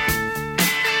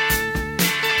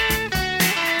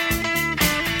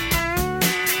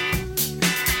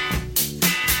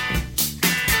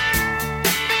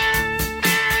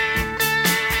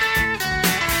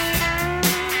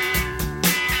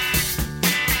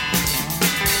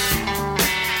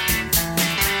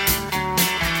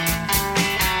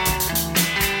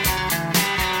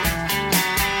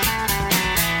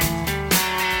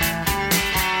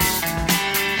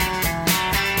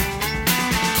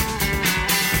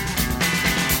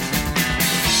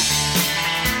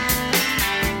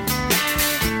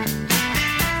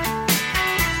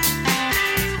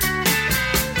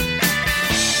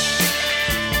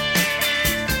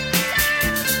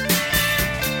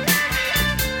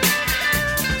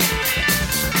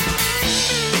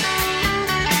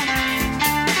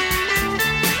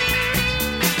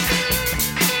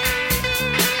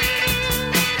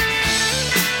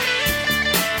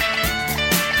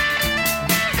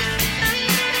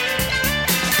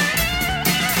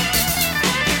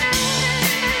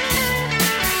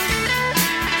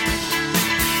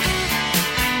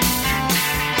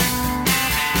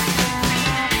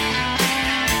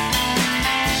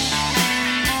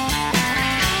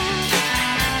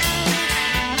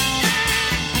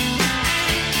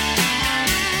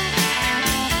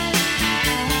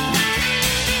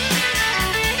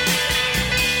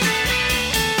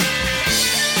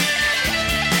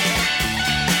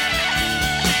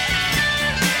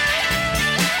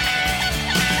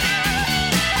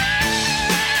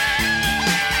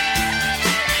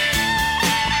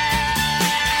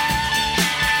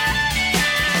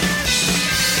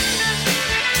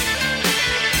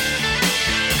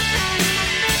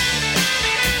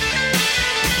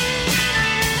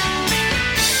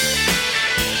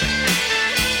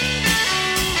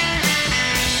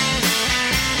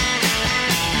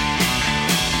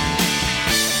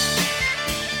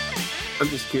 I'm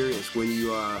just curious, when you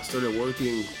started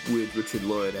working with Richard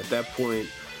Lloyd, at that point,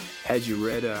 had you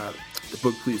read the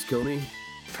book Please Kill Me?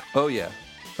 Oh, yeah.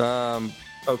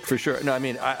 For sure. No, I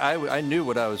mean, I knew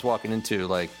what I was walking into,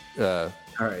 like, all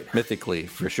right, mythically,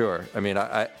 for sure. I mean,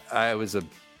 I was a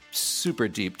super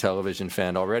deep television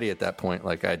fan already at that point.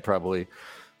 Like, I'd probably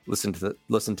listen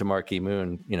to Marquee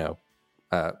Moon,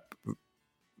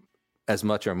 as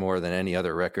much or more than any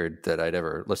other record that I'd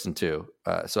ever listened to.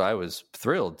 So I was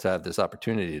thrilled to have this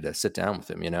opportunity to sit down with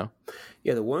him,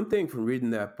 Yeah, the one thing from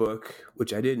reading that book,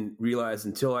 which I didn't realize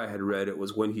until I had read it,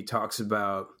 was when he talks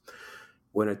about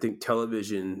when I think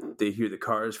television, they hear the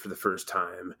Cars for the first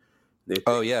time. They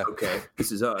think, okay,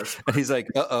 this is us. And he's like,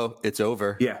 it's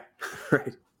over. Yeah,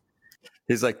 right.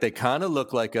 He's like, they kind of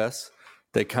look like us.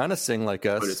 They kind of sing like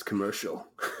us. But it's commercial.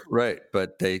 Right.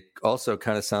 But they also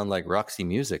kind of sound like Roxy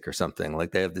Music or something.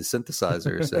 Like they have the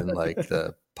synthesizers and like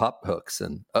the pop hooks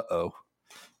and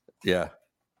yeah.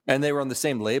 And they were on the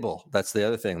same label. That's the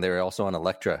other thing. They were also on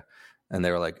Elektra. And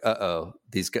they were like,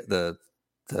 the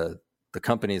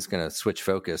company's going to switch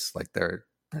focus. Like they're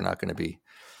not going to be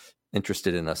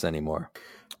interested in us anymore.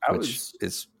 I was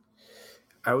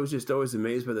just always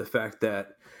amazed by the fact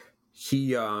that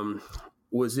he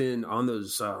was on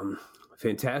those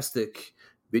fantastic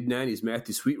mid-90s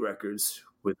Matthew Sweet records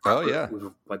with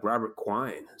like Robert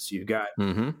Quine. So you've got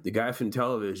the guy from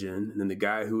television and then the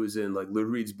guy who was in like Lou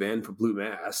Reed's band for Blue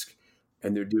Mask,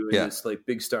 and they're doing this like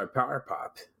big star power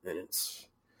pop, and it's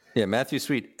Matthew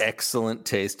Sweet, excellent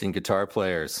taste in guitar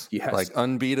players. Yes. Like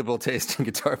unbeatable taste in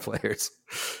guitar players.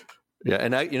 Yeah,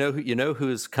 and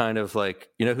who's kind of like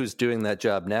who's doing that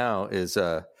job now is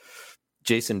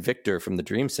Jason Victor from the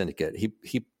Dream Syndicate.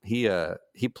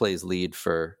 He plays lead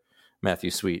for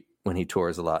Matthew Sweet when he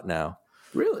tours a lot now.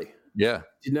 Really? Yeah.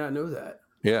 Did not know that.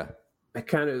 Yeah. I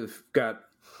kind of got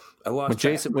a lot.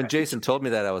 When Jason told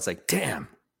me that, I was like, damn.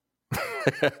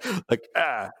 Like,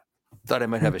 thought I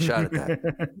might have a shot at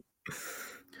that.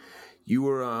 You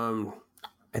were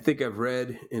I think I've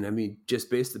read, and I mean, just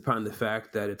based upon the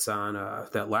fact that it's on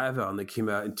that live album that came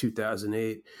out in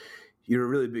 2008, you're a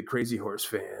really big Crazy Horse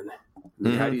fan. I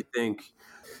mean, how do you think?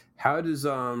 How does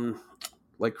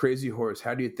like Crazy Horse?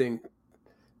 How do you think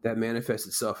that manifests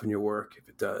itself in your work, if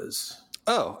it does?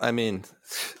 Oh, I mean,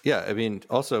 yeah. I mean,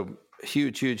 also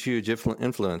huge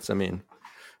influence. I mean,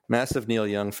 massive Neil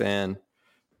Young fan.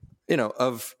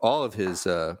 Of all of his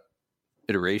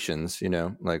iterations.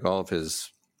 Like all of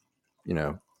his,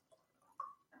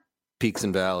 peaks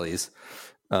and valleys.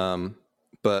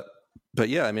 But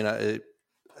yeah, I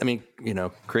mean,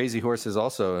 Crazy Horse is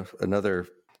also another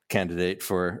candidate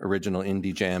for original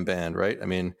indie jam band, right? I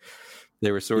mean,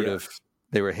 they were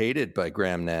they were hated by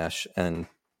Graham Nash and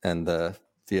the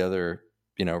other,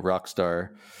 rock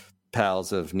star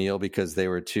pals of Neil because they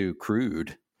were too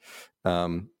crude.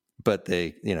 But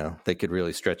they could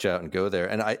really stretch out and go there.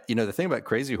 And the thing about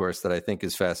Crazy Horse that I think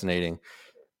is fascinating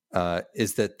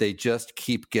is that they just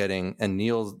keep getting, and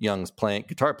Neil Young's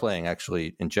guitar playing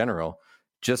actually in general,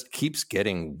 just keeps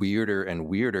getting weirder and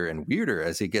weirder and weirder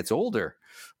as he gets older.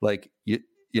 Like you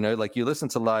listen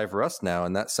to Live Rust now,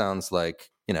 and that sounds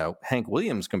like Hank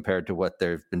Williams compared to what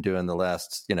they've been doing the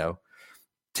last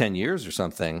 10 years or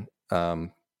something. I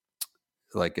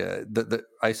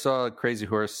saw Crazy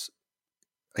Horse.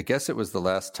 I guess it was the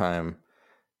last time.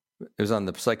 It was on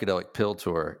the Psychedelic Pill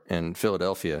tour in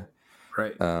Philadelphia,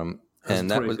 right?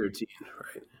 And that was 2013,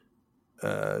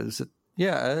 right? Is it?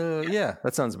 Yeah,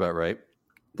 that sounds about right.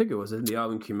 I think it was. The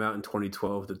album came out in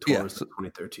 2012. The tour was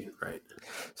 2013, right?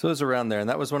 So it was around there, and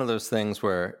that was one of those things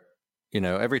where,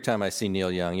 every time I see Neil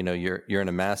Young, you're in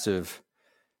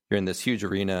you're in this huge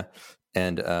arena,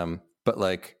 and but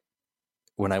like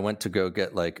when I went to go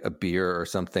get like a beer or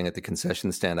something at the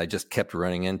concession stand, I just kept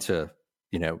running into,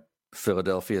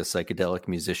 Philadelphia psychedelic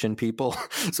musician people.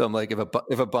 So I'm like,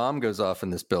 if a bomb goes off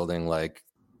in this building, like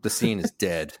the scene is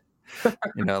dead.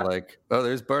 Like, oh,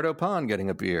 there's Bardo Pond getting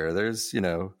a beer. There's,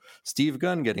 Steve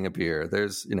Gunn getting a beer.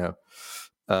 There's,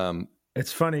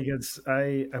 It's funny because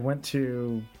I went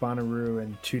to Bonnaroo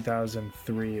in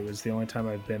 2003. It was the only time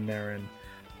I'd been there. And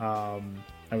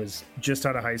I was just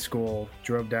out of high school,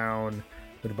 drove down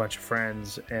with a bunch of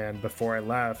friends. And before I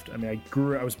left, I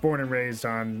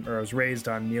was raised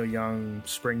on Neil Young,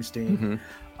 Springsteen.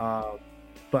 Mm-hmm.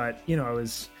 But, I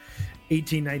was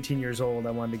 18, 19 years old.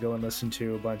 I wanted to go and listen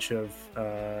to a bunch of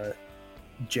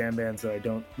jam bands that I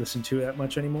don't listen to that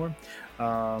much anymore.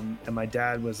 And my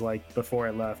dad was like, before I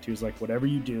left, he was like, whatever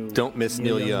you do, don't miss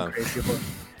Neil Young.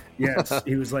 Yes,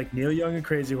 he was like, Neil Young and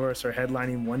Crazy Horse are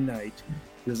headlining one night.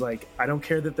 He was like, I don't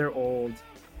care that they're old.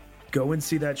 Go and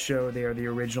see that show. They are the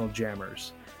original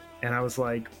jammers. And I was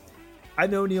like, I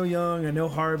know Neil Young. I know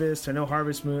Harvest. I know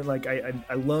Harvest Moon. Like, I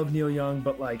love Neil Young,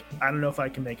 but like, I don't know if I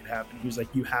can make it happen. He was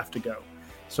like, you have to go.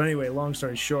 So anyway, long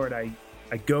story short, I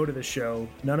go to the show.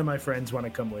 None of my friends want to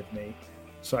come with me.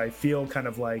 So I feel kind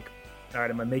of like, all right,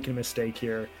 am I making a mistake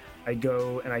here? I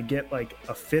go and I get like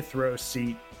a 5th row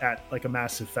seat at like a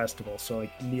massive festival. So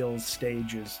like Neil's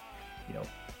stage is,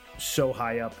 so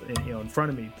high up in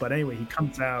front of me. But anyway, he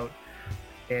comes out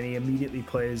and he immediately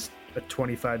plays a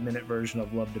 25-minute version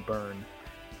of Love to Burn.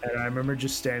 And I remember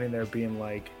just standing there being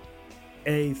like,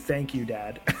 thank you,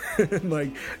 Dad.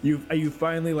 Like you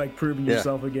finally like proven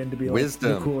yourself again to be like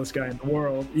the coolest guy in the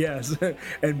world. Yes.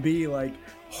 And B, like,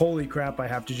 holy crap, I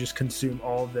have to just consume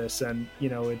all of this. And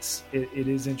it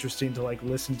is interesting to like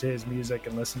listen to his music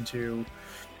and listen to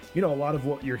a lot of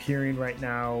what you're hearing right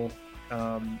now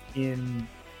in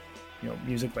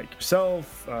music like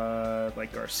yourself,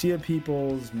 like Garcia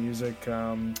Peoples, music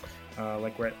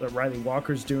like Riley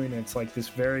Walker's doing. It's like this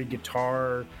very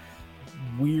guitar,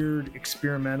 weird,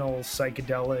 experimental,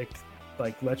 psychedelic,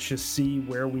 like let's just see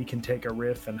where we can take a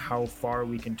riff and how far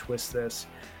we can twist this.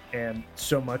 And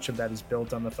so much of that is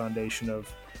built on the foundation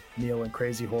of Neil and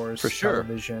Crazy Horse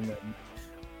television.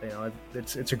 And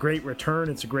it's a great return,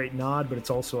 it's a great nod, but it's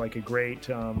also like a great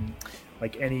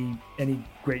like any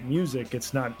great music,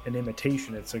 it's not an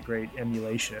imitation, it's a great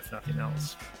emulation, if nothing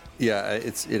else. Yeah,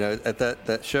 it's at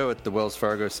that show at the Wells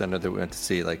Fargo Center that we went to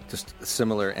see, like just a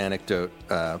similar anecdote.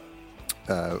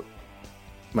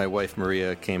 My wife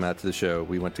Maria came out to the show.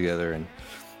 We went together,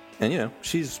 and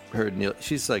she's heard Neil.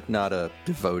 She's like not a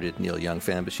devoted Neil Young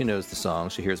fan, but she knows the song.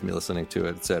 She hears me listening to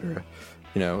it, etc.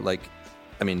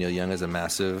 Neil Young is a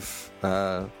massive,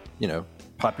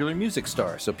 popular music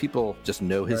star, so people just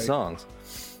know his songs.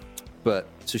 But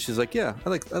so she's like, yeah, I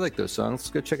like those songs.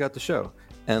 Let's go check out the show.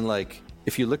 And like,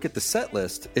 if you look at the set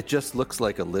list, it just looks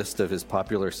like a list of his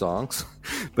popular songs.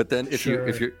 But then if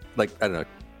you're like, I don't know,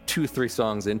 2-3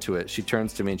 songs into it, she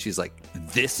turns to me and she's like,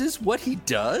 this is what he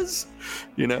does,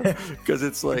 because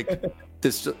it's like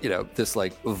this, this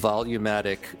like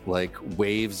volumatic, like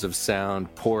waves of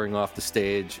sound pouring off the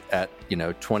stage at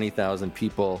 20,000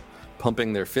 people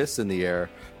pumping their fists in the air,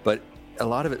 but a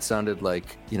lot of it sounded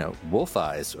like Wolf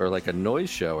Eyes or like a noise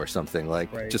show or something,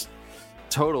 like just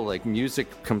total like music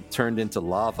turned into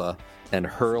lava and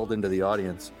hurled into the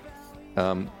audience.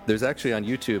 There's actually on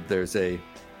YouTube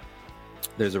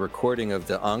there's a recording of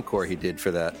the encore he did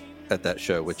for that at that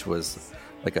show, which was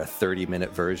like a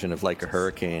 30-minute version of Like a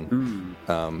Hurricane.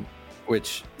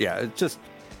 Which it's just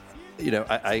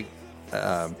if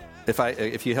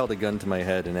you held a gun to my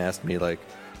head and asked me like,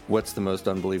 what's the most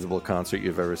unbelievable concert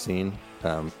you've ever seen,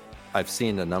 I've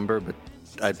seen a number, but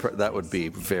that would be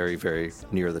very, very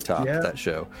near the top of that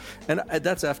show. And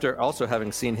that's after also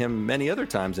having seen him many other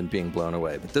times and being blown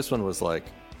away. But this one was like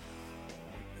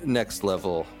next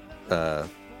level,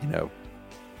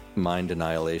 mind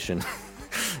annihilation.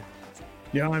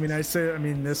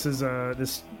 This is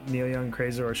this Neil Young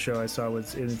Crazy Horse show I saw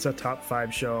it's a top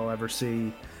 5 show I'll ever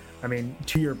see. I mean,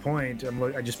 to your point,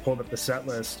 I just pulled up the set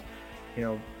list.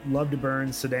 Love to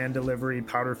Burn, Sedan Delivery,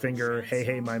 Powderfinger, Hey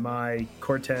Hey My,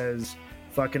 Cortez,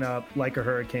 Fucking Up, Like a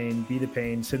Hurricane, Be the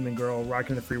Pain, Cinnamon Girl,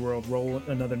 Rockin' the Free World, Roll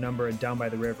Another Number, and Down by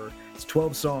the River. It's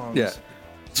 12 songs. Yeah.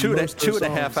 Two and a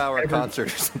half hour concert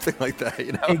or something like that,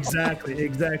 Exactly.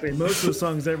 Most of the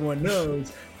songs everyone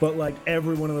knows, but like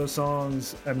every one of those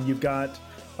songs, I mean, you've got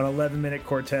an 11-minute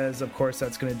Cortez, of course,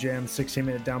 that's going to jam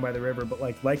 16-minute Down by the River, but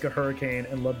like a Hurricane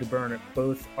and Love to Burn,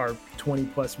 both are 20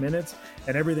 plus minutes,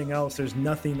 and everything else, there's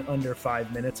nothing under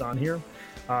 5 minutes on here.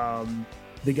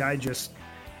 The guy just,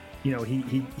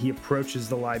 he approaches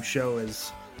the live show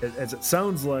as it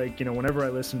sounds like, whenever I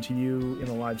listen to you in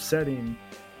a live setting,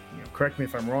 correct me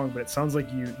if I'm wrong, but it sounds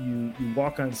like you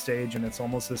walk on stage and it's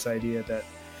almost this idea that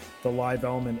the live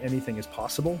element, anything is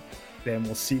possible, and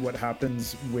we'll see what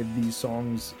happens with these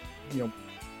songs,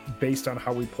 based on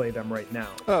how we play them right now.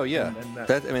 Oh yeah,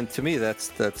 and to me that's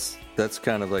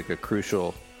kind of like a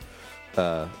crucial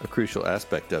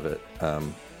aspect of it.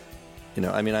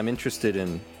 I'm interested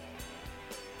in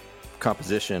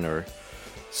composition or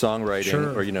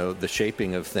songwriting or the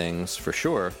shaping of things for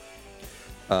sure.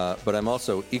 But I'm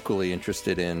also equally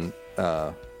interested in,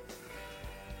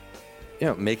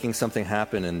 making something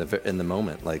happen in the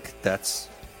moment. Like that's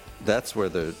where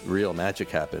the real magic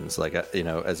happens. Like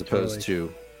as opposed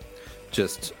to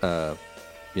just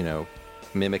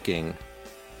mimicking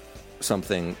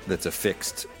something that's a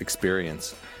fixed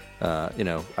experience.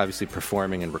 Obviously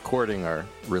performing and recording are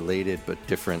related but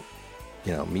different,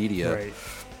 media.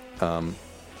 Right.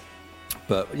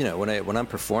 But when I'm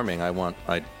performing,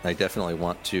 I definitely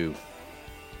want to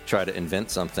try to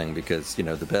invent something, because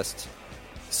the best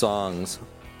songs,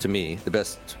 to me, the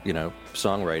best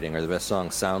songwriting or the best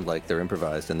songs sound like they're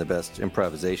improvised, and the best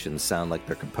improvisations sound like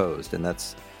they're composed, and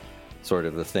that's sort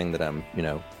of the thing that I'm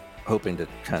hoping to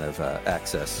kind of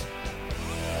access.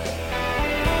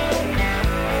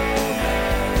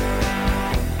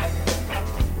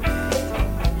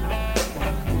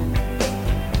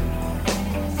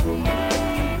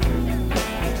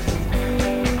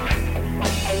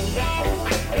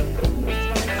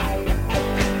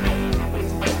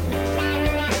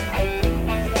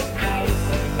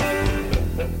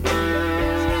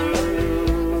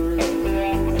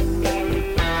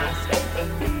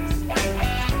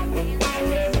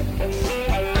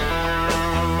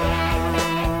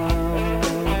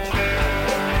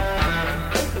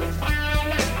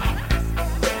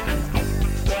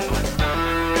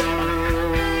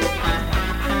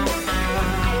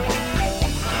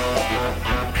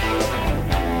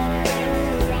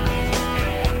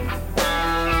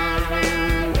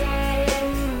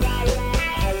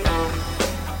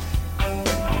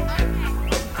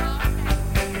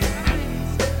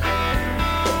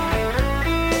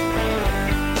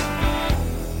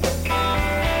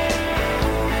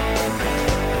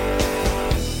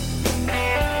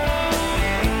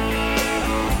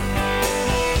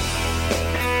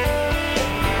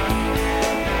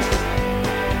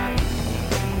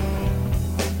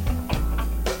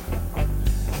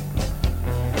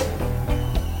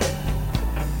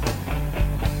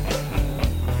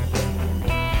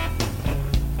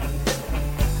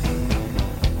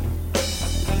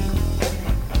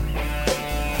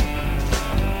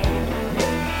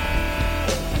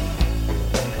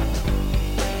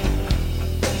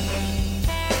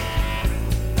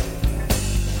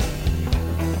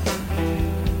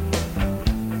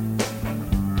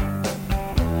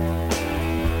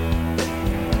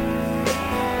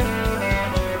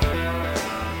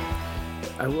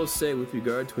 say with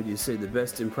regard to what you say, the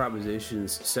best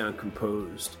improvisations sound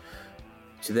composed.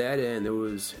 To that end, there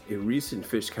was a recent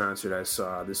Phish concert I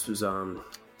saw. This was on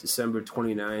December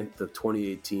 29th of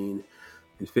 2018.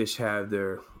 And Phish had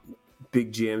their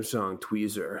big jam song,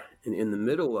 Tweezer. And in the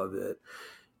middle of it,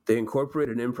 they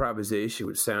incorporated an improvisation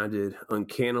which sounded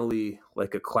uncannily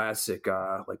like a classic,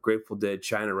 like Grateful Dead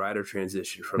China Rider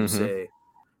transition from, say,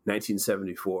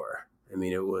 1974. I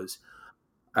mean, it was,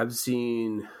 I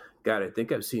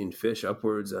think I've seen Phish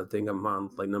upwards. I think I'm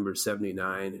on like number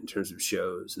 79 in terms of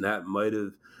shows. And that might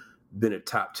have been a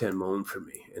top 10 moment for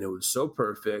me. And it was so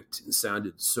perfect and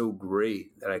sounded so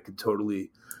great that I could totally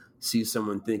see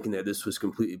someone thinking that this was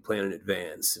completely planned in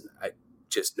advance. And I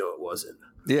just know it wasn't.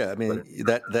 Yeah, I mean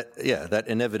that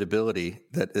inevitability,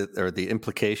 or the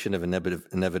implication of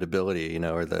inevitability,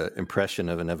 or the impression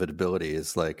of inevitability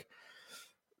is like,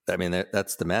 I mean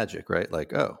that's the magic, right?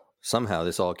 Like, oh, somehow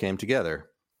this all came together.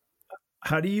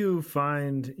 How do you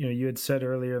find? You had said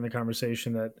earlier in the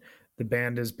conversation that the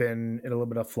band has been in a little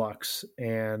bit of flux,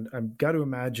 and I've got to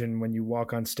imagine when you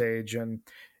walk on stage and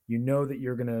you know that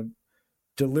you're going to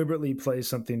deliberately play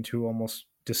something to almost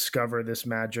discover this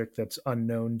magic that's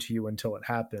unknown to you until it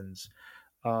happens.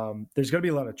 There's got to be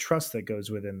a lot of trust that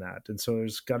goes within that. And so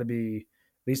there's got to be,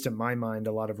 at least in my mind,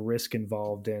 a lot of risk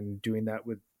involved in doing that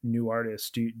with new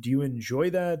artists. Do you enjoy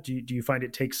that? Do you find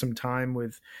it takes some time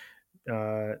with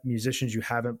musicians you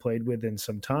haven't played with in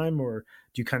some time? Or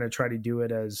do you kind of try to do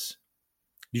it as,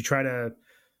 do you try to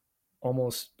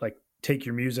almost like take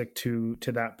your music to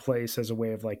that place as a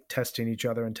way of like testing each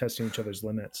other and testing each other's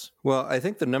limits? Well, I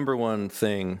think the number one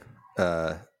thing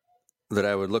that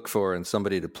I would look for in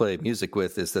somebody to play music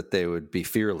with is that they would be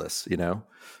fearless,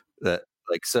 that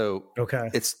like, so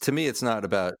okay. To me, it's not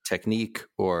about technique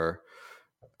or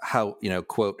how,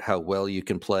 quote, how well you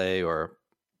can play or,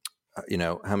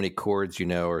 how many chords,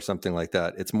 or something like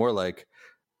that. It's more like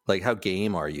how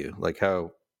game are you? Like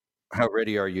how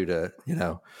ready are you to,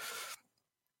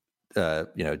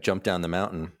 jump down the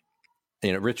mountain?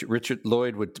 Richard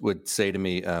Lloyd would say to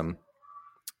me, a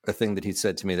thing that he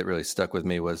said to me that really stuck with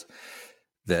me was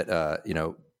that,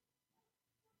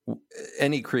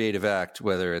 any creative act,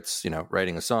 whether it's,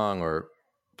 writing a song or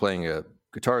playing a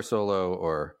guitar solo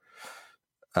or,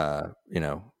 a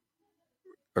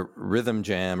rhythm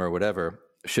jam or whatever,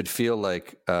 should feel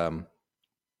like,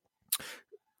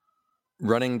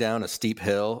 running down a steep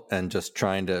hill and just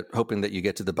hoping that you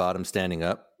get to the bottom standing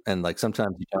up. And like,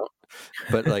 sometimes you don't,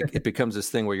 but like, it becomes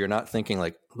this thing where you're not thinking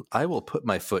like, I will put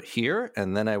my foot here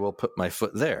and then I will put my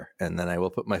foot there and then I will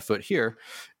put my foot here.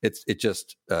 It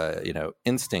just,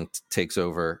 instinct takes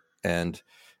over. And,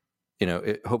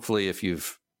 hopefully if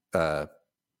you've,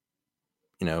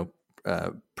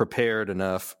 prepared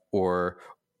enough or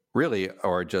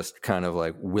just kind of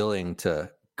like willing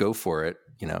to go for it,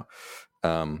 you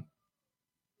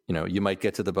might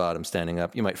get to the bottom standing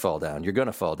up, you might fall down, you're going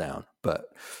to fall down, but,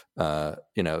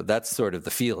 that's sort of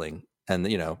the feeling. And,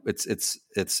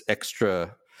 it's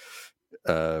extra,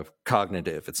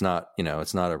 cognitive. It's not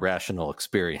a rational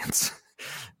experience,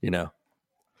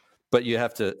 but you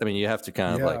have to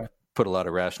kind of like put a lot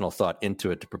of rational thought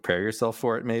into it to prepare yourself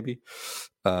for it, maybe.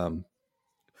 But,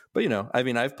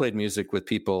 I've played music with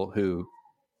people who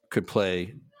could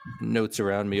play notes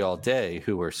around me all day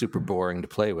who were super boring to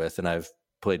play with. And I've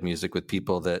played music with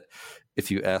people that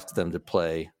if you asked them to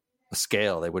play a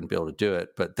scale, they wouldn't be able to do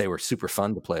it, but they were super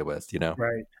fun to play with,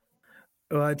 Right.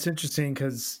 Well, it's interesting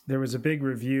because there was a big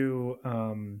review.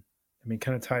 Kind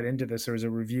of tied into this, there was a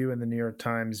review in the New York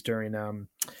Times during the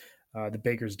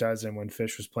Baker's Dozen when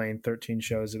Phish was playing 13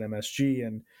 shows at MSG,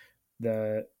 and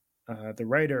the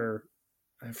writer,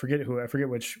 I forget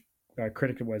which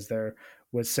critic it was there,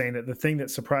 was saying that the thing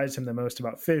that surprised him the most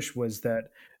about Phish was that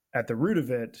at the root of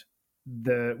it,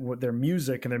 their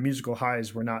music and their musical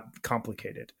highs were not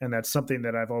complicated. And that's something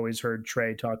that I've always heard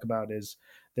Trey talk about, is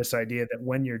this idea that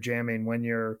when you're jamming, when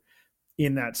you're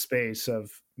in that space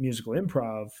of musical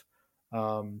improv,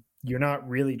 you're not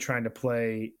really trying to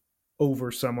play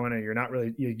over someone, and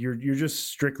you're just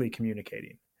strictly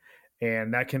communicating.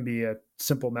 And that can be a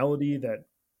simple melody that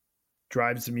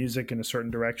drives the music in a certain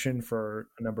direction for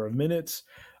a number of minutes.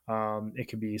 It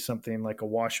could be something like a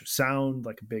wash of sound,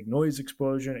 like a big noise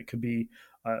explosion. It could be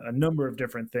a number of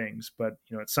different things. But,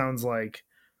 it sounds like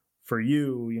for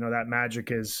you, that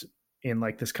magic is in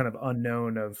like this kind of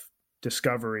unknown of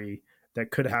discovery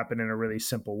that could happen in a really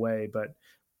simple way. But,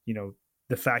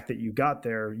 the fact that you got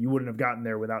there, you wouldn't have gotten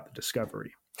there without the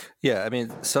discovery. Yeah.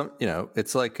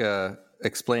 It's like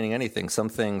explaining anything. Some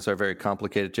things are very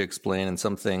complicated to explain and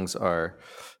some things are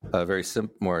very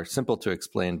more simple to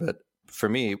explain. But for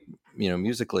me,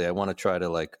 musically, I want to try to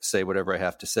like say whatever I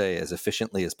have to say as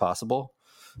efficiently as possible.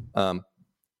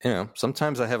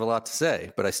 Sometimes I have a lot to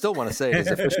say, but I still want to say it as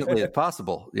efficiently as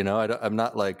possible. I'm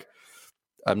not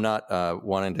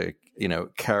wanting to,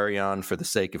 carry on for the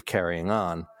sake of carrying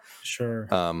on. Sure.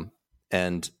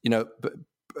 But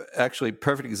actually,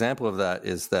 perfect example of that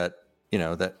is that,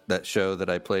 that show that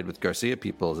I played with Garcia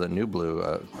Peoples at New Blue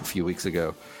a few weeks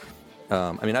ago.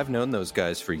 I've known those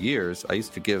guys for years. I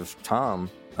used to give Tom,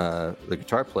 the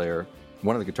guitar player,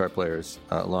 one of the guitar players,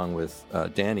 along with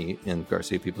Danny in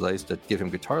Garcia Peoples, I used to give him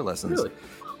guitar lessons. Really?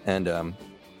 And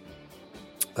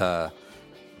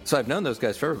so I've known those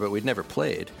guys forever, but we'd never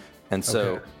played. And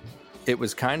so it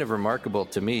was kind of remarkable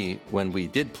to me when we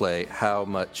did play how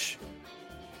much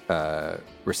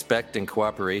respect and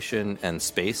cooperation and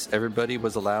space everybody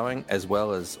was allowing, as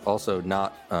well as also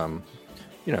not,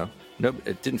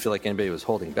 it didn't feel like anybody was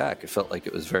holding back. It felt like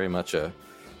it was very much there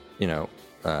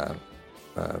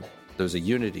was a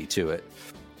unity to it.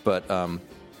 But,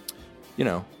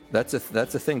 that's a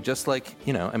thing. Just like,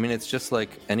 it's just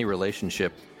like any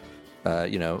relationship.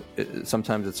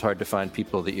 Sometimes it's hard to find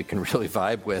people that you can really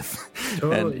vibe with.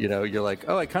 Totally. And, you're like,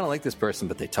 oh, I kind of like this person,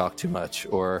 but they talk too much,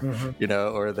 or,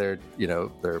 or they're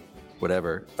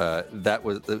whatever. That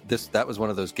was one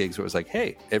of those gigs where it was like,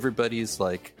 hey, everybody's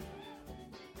like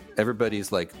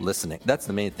listening. That's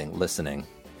the main thing, listening.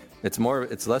 It's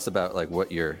less about like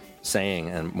what you're saying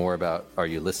and more about, are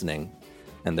you listening?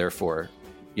 And therefore,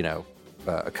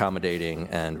 accommodating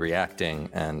and reacting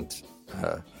and,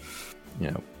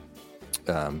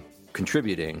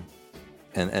 contributing,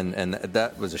 and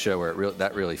that was a show where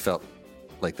that really felt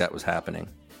like that was happening.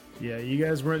 Yeah, you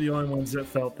guys weren't the only ones that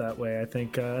felt that way. I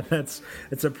think it's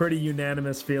a pretty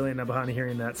unanimous feeling upon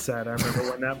hearing that set. I remember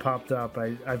when that popped up.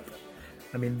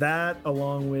 That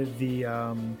along with the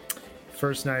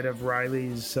first night of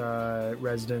Riley's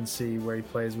residency, where he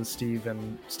plays with Steve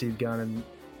Gunn and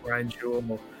Ryan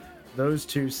Jewell. Those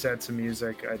two sets of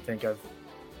music, I think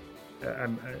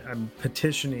I'm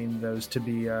petitioning those to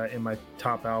be in my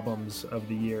top albums of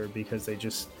the year, because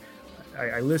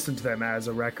I listened to them as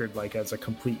a record, like as a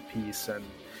complete piece, and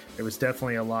there was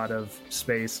definitely a lot of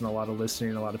space and a lot of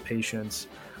listening, a lot of patience,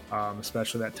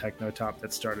 especially that techno top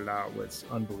that started out was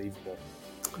unbelievable.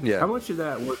 Yeah. How much of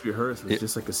that was rehearsed? Was it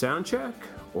just like a sound check,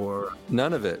 or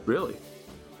none of it? Really?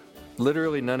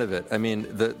 Literally none of it. I mean,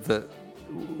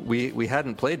 we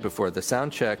hadn't played before. The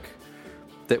sound check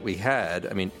that we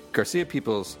had, Garcia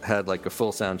Peoples had like a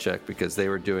full sound check because they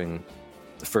were doing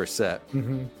the first set,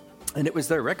 and it was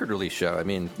their record release show.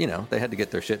 They had to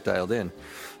get their shit dialed in.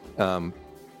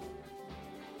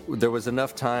 There was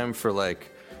enough time for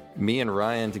like me and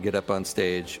Ryan to get up on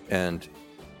stage and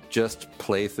just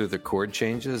play through the chord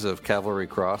changes of Cavalry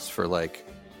Cross for like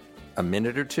a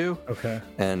minute or two. Okay.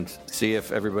 And see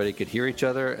if everybody could hear each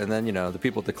other. And then, the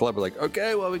people at the club were like,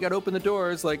 okay, well, we got to open the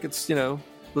doors. Like, it's,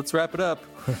 let's wrap it up.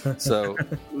 So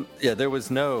yeah, there was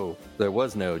no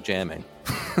jamming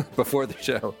before the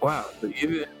show. Wow.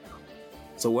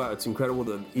 It's incredible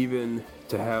to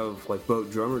have like both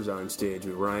drummers on stage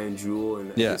with Ryan Jewell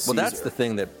and Caesar. That's the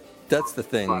thing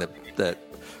that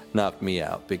knocked me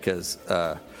out, because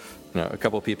a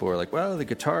couple of people were like, well, the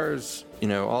guitars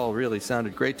all really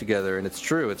sounded great together, and it's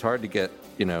true. It's hard to get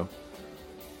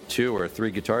 2 or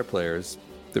 3 guitar players.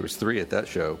 There was 3 at that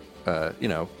show,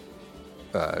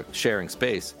 sharing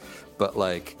space, but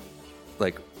like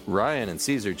Ryan and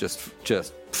Caesar just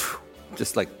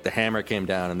like the hammer came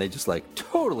down, and they just like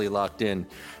totally locked in,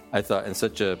 I thought, in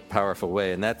such a powerful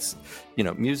way. And that's,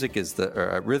 music is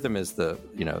rhythm is the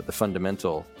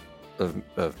fundamental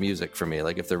of music for me.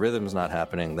 Like, if the rhythm's not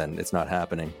happening, then it's not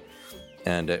happening.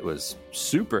 And it was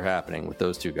super happening with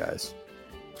those two guys.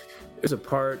 There's a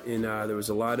part in there was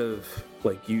a lot of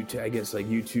like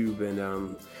YouTube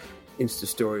and Insta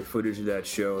story footage of that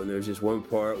show, and there's just one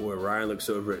part where Ryan looks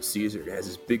over at Caesar and has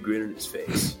this big grin on his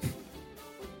face.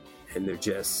 And it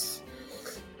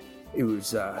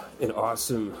was an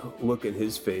awesome look in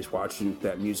his face watching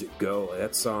that music go.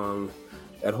 That song,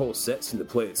 that whole set seemed to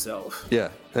play itself. Yeah,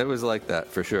 it was like that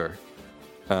for sure.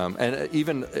 And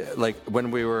even like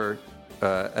when we were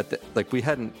we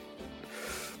hadn't,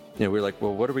 we were like,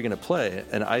 well, what are we going to play?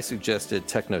 And I suggested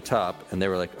Techno Top, and they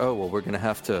were like, oh, well, we're going to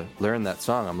have to learn that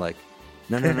song. I'm like,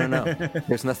 no.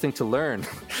 There's nothing to learn.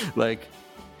 like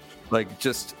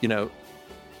just,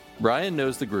 Ryan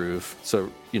knows the groove,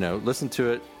 so listen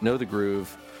to it, know the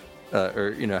groove,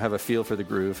 or have a feel for the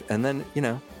groove, and then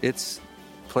it's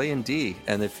play in D,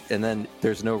 and then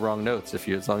there's no wrong notes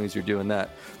as long as you're doing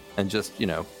that, and just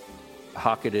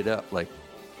hocket it up, like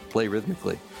play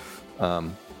rhythmically.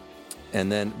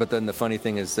 but then the funny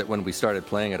thing is that when we started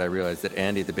playing it, I realized that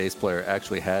Andy, the bass player,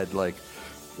 actually had like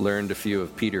learned a few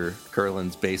of Peter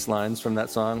Kurland's bass lines from that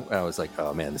song. I was like,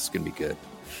 oh man, this is gonna be good,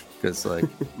 because like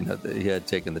he had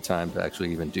taken the time to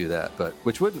actually even do that, but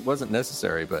which wasn't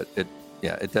necessary, but it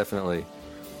definitely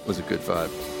was a good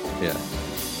vibe. Yeah.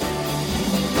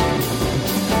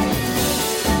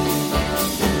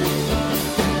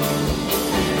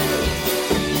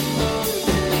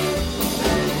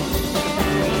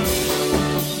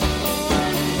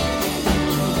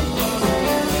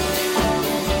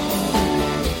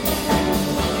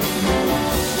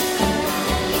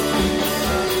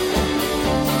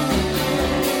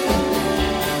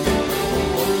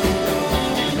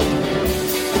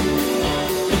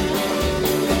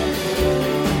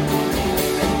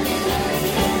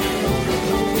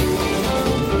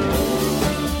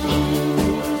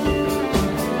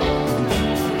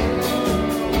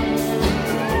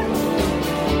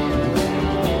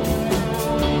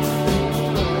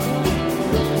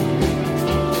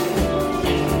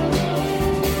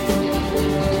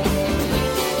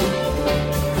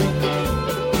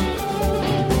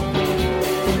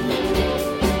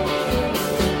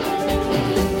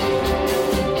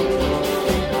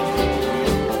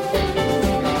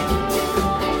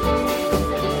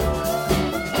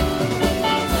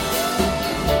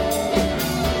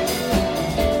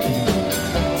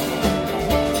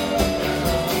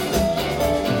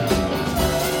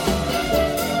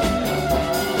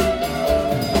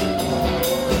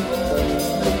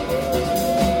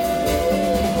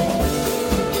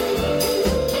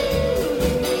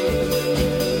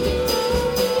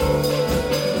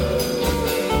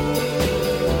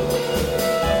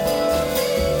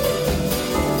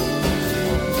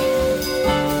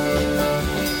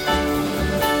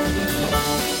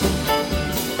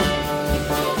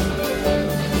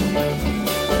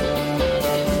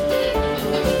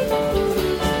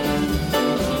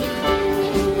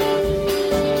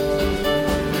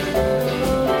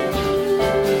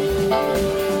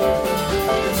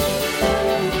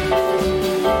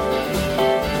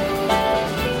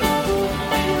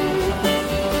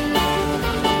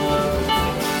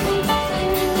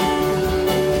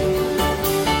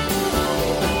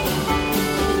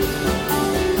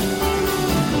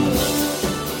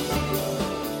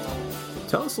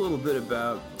 Tell us a little bit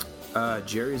about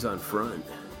Jerry's on Front.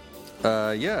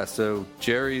 Yeah, so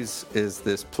Jerry's is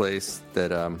this place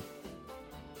that I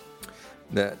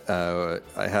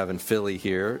have in Philly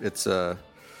here. It's a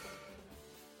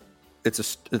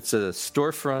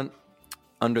storefront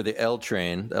under the L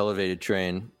train, the elevated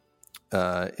train,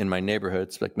 in my neighborhood.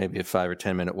 It's like maybe a 5 or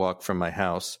 10 minute walk from my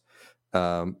house.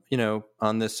 On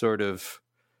this sort of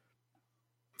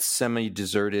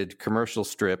semi-deserted commercial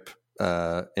strip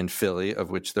in Philly, of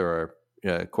which there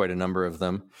are quite a number of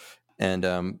them.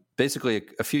 And basically,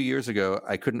 a few years ago,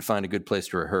 I couldn't find a good place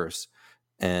to rehearse.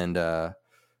 And a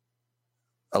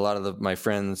lot of my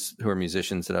friends who are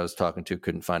musicians that I was talking to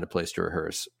couldn't find a place to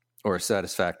rehearse, or a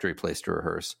satisfactory place to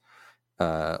rehearse.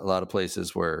 A lot of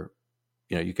places where,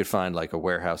 you could find like a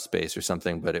warehouse space or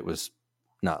something, but it was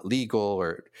not legal,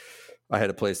 or I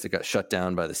had a place that got shut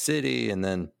down by the city. And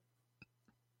then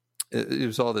it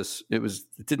was all this, it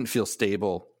didn't feel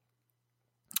stable.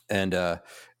 And a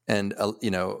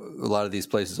lot of these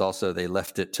places also, they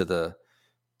left it to the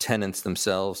tenants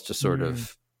themselves to sort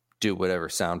of do whatever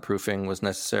soundproofing was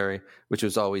necessary, which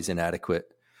was always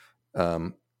inadequate.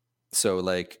 So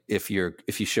like if you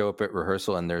show up at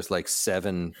rehearsal and there's like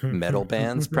 7 metal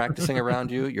bands practicing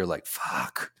around you, you're like,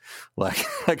 fuck, like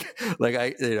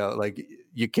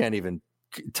you can't even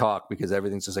talk because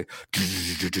everything's just like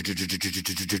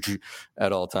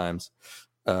at all times.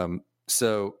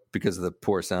 So because of the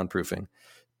poor soundproofing.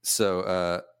 So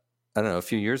I don't know, a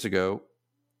few years ago,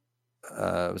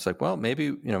 I was like, well,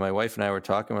 maybe, my wife and I were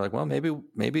talking, we're like, well,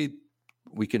 maybe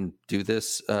we can do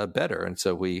this better. And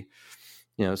so we,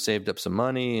 saved up some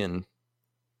money and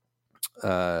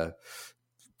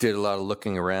did a lot of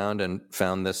looking around and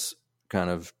found this kind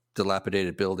of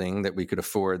dilapidated building that we could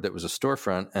afford that was a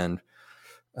storefront, and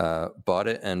bought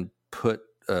it and put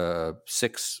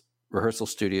 6 rehearsal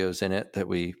studios in it that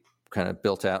we kind of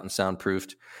built out and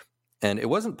soundproofed. And it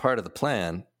wasn't part of the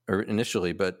plan or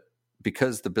initially, but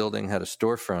because the building had a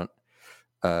storefront,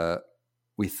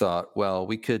 we thought, well,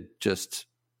 we could just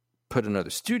put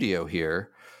another studio here.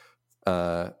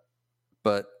 But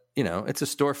it's a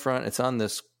storefront. It's on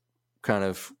this kind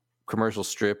of commercial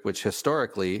strip, which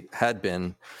historically had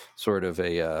been sort of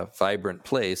a vibrant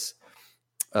place,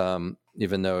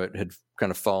 even though it had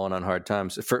kind of fallen on hard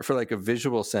times. For like a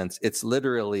visual sense, it's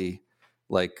literally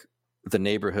like the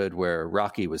neighborhood where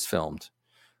Rocky was filmed.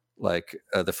 like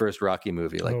the first Rocky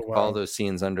movie, like Oh, wow. all those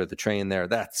scenes under the train there.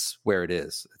 That's where it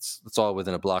is. It's all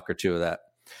within a block or two of that.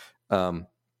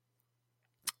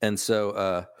 And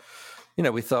so,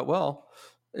 we thought, well,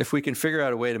 if we can figure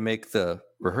out a way to make the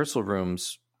rehearsal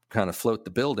rooms kind of float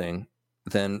the building,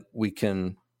 then we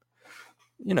can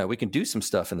do some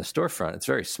stuff in the storefront. It's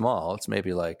very small. It's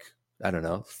maybe like, I don't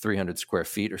know, 300 square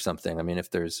feet or something. I mean,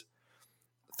 if there's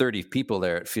 30 people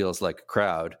there, it feels like a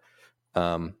crowd.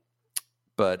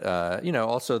 But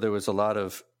also there was a lot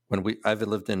of, I've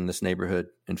lived in this neighborhood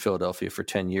in Philadelphia for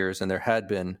 10 years, and there had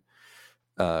been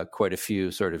quite a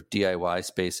few sort of DIY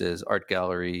spaces, art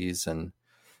galleries, and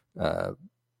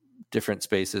different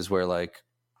spaces where like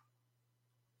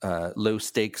low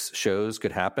stakes shows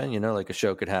could happen, like a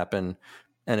show could happen.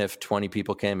 And if 20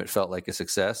 people came, it felt like a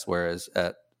success. Whereas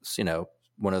at,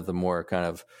 one of the more kind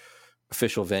of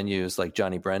official venues like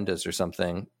Johnny Brenda's or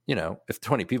something, if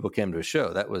 20 people came to a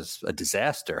show, that was a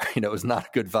disaster. It was not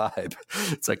a good vibe.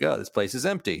 It's like, oh, this place is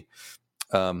empty.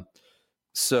 But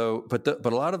a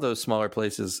lot of those smaller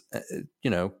places,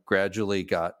 gradually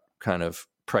got kind of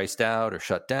priced out or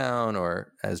shut down,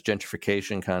 or as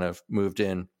gentrification kind of moved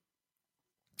in.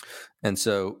 And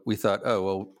so we thought, oh,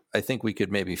 well, I think we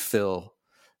could maybe fill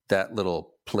that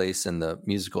little place in the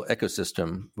musical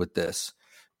ecosystem with this.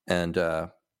 And,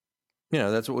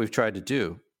 that's what we've tried to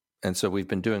do. And so we've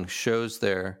been doing shows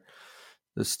there.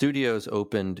 The studios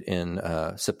opened in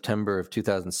September of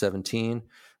 2017,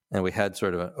 and we had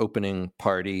sort of an opening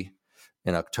party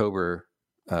in October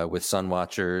with Sun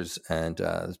Watchers and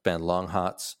this band Long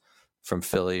Hots from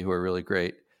Philly, who are really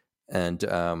great, and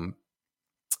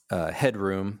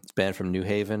Headroom, this band from New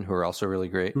Haven, who are also really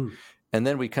great. And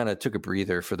then we kind of took a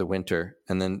breather for the winter.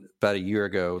 And then about a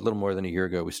little more than a year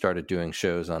ago, we started doing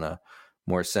shows on a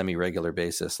more semi-regular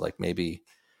basis. Like maybe,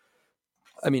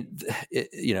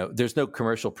 there's no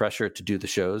commercial pressure to do the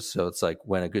shows. So it's like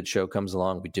when a good show comes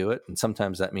along, we do it. And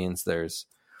sometimes that means there's,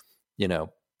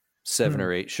 7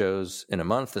 or 8 shows in a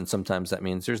month. And sometimes that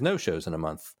means there's no shows in a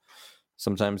month.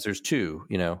 Sometimes there's 2,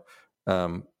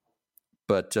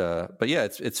 But yeah,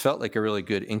 it's felt like a really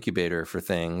good incubator for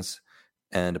things,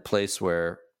 and a place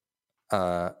where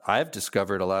I've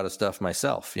discovered a lot of stuff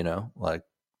myself.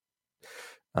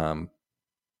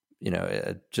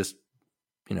 Just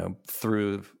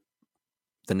through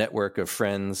the network of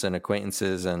friends and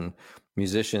acquaintances and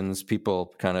musicians,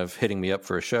 people kind of hitting me up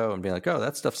for a show and being like, "Oh,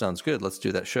 that stuff sounds good. Let's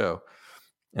do that show,"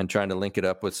 and trying to link it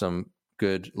up with some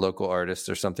good local artists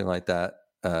or something like that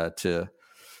to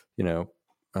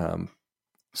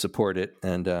support it.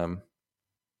 And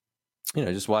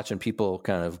just watching people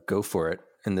kind of go for it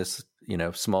in this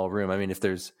small room. I mean, if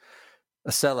there's a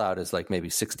sellout is like maybe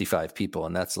 65 people,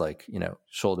 and that's like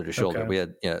shoulder to shoulder. Okay. We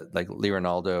had like Lee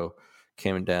Ronaldo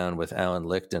came down with Alan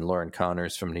Licht and Lauren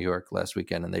Connors from New York last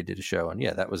weekend, and they did a show, and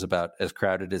that was about as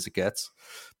crowded as it gets.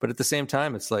 But at the same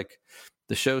time, it's like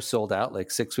the show sold out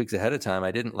like 6 weeks ahead of time.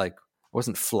 I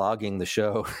wasn't flogging the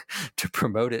show to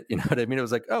promote it. You know what I mean? It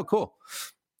was like, oh, cool.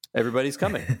 Everybody's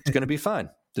coming. It's going to be fine.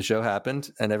 The show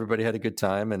happened, and everybody had a good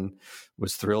time and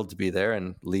was thrilled to be there.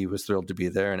 And Lee was thrilled to be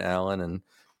there, and Alan and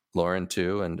Lauren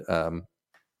too. And,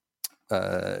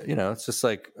 it's just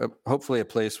like hopefully a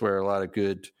place where a lot of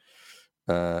good,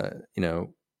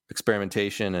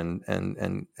 experimentation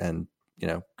and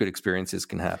good experiences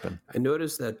can happen. I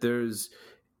noticed that there's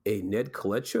a Ned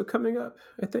Collette show coming up,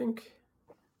 I think.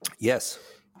 Yes.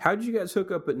 How did you guys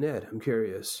hook up with Ned? I'm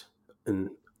curious. And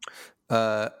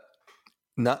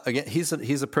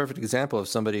he's a perfect example of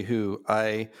somebody who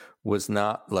I was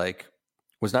not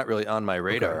really on my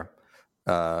radar.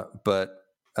 Okay. But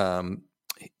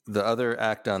the other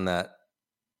act on that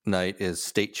night is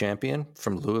State Champion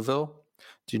from Louisville.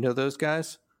 Do you know those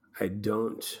guys? I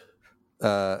don't.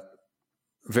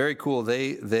 Very cool.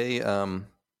 They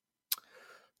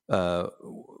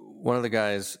one of the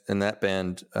guys in that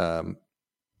band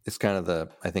is kind of the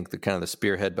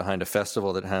spearhead behind a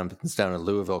festival that happens down in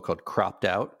Louisville called Cropped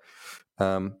Out,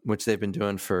 which they've been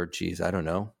doing for, I don't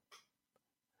know.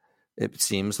 It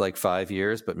seems like 5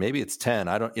 years, but maybe it's 10.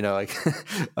 I don't,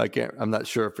 I can't, I'm not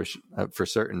sure for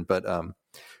certain, but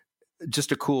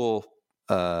just a cool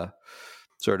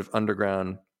sort of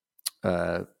underground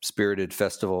spirited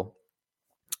festival.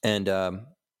 And so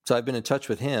I've been in touch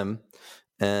with him,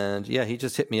 and he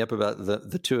just hit me up about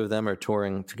the two of them are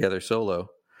touring together solo.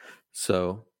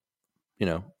 So,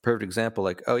 perfect example,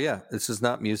 like, oh yeah, this is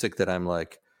not music that I'm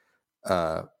like,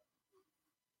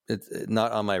 it's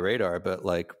not on my radar, but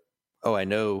like, oh, I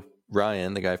know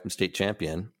Ryan, the guy from State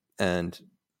Champion, and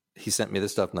he sent me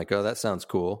this stuff. I'm like, oh, that sounds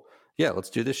cool. Yeah,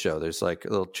 let's do this show. There's like a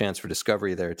little chance for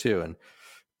discovery there too.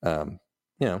 And,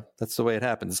 that's the way it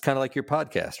happens. It's kind of like your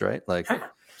podcast, right? Like, yeah,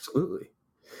 absolutely.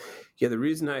 Yeah, the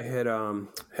reason I had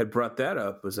brought that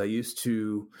up was I used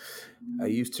to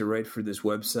write for this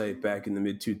website back in the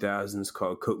mid 2000s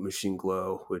called Coke Machine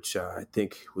Glow, which I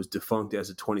think was defunct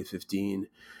as of 2015.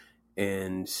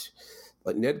 And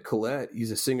like Ned Collette,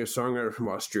 he's a singer songwriter from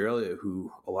Australia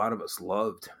who a lot of us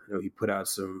loved. He put out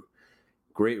some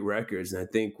great records, and I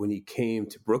think when he came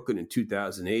to Brooklyn in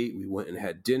 2008, we went and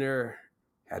had dinner,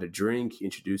 had a drink. He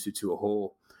introduced me to a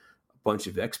bunch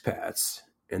of expats.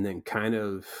 And then kind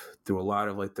of through a lot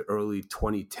of like the early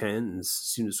 2010s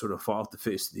seemed to sort of fall off the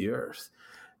face of the earth.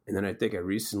 And then I think I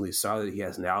recently saw that he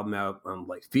has an album out on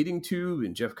like Feeding Tube,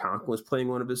 and Jeff Conklin was playing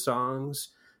one of his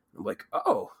songs. I'm like,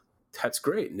 oh, that's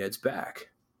great. Ned's back.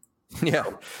 Yeah.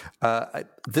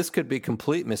 This could be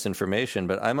complete misinformation,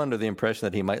 but I'm under the impression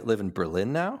that he might live in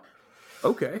Berlin now.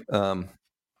 Okay.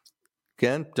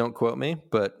 Again, don't quote me,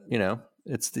 but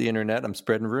it's the internet. I'm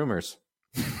spreading rumors.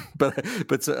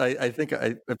 but so I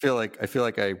feel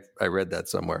like I read that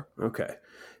somewhere. Okay,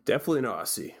 definitely an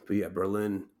Aussie, but yeah,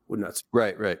 Berlin would not.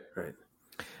 Right.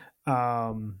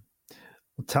 Tell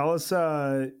us,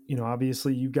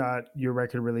 obviously you got your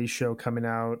record release show coming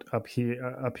out up here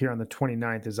on the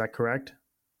 29th. Is that correct?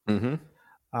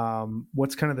 Mm-hmm.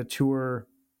 What's kind of the tour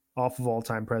off of All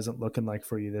Time Present looking like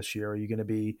for you this year? Are you going to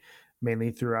be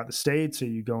mainly throughout the States? Are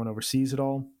you going overseas at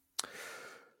all?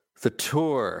 The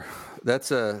tour,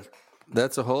 that's a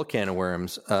whole can of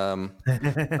worms. I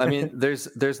mean,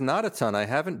 there's not a ton. I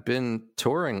haven't been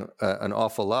touring an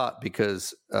awful lot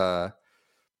because, there's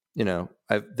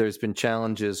been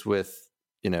challenges with,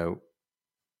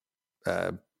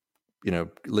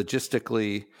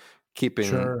 logistically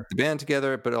keeping the band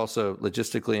together, but also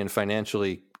logistically and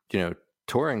financially,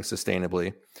 touring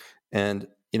sustainably. And,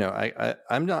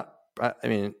 I'm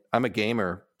a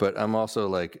gamer, but I'm also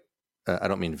like, I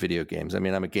don't mean video games. I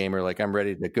mean, I'm a gamer. Like I'm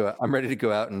ready to go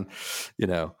out and,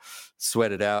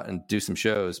 sweat it out and do some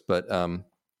shows. But, I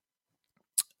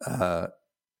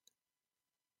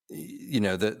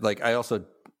also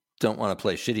don't want to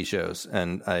play shitty shows.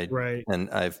 And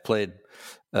I've played,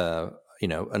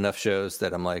 enough shows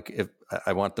that I'm like, if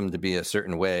I want them to be a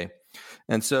certain way.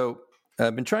 And so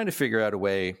I've been trying to figure out a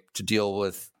way to deal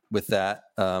with that.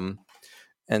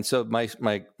 And so my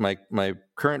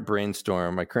current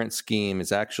brainstorm, my current scheme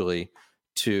is actually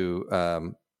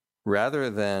to, rather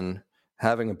than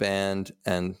having a band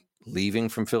and leaving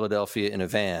from Philadelphia in a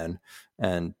van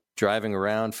and driving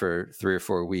around for 3 or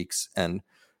 4 weeks, and,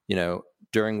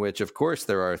 during which, of course,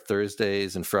 there are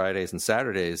Thursdays and Fridays and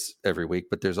Saturdays every week,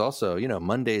 but there's also,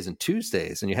 Mondays and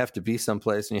Tuesdays, and you have to be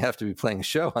someplace and you have to be playing a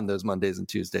show on those Mondays and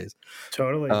Tuesdays.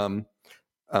 Totally.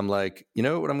 I'm like,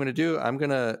 what I'm going to do? I'm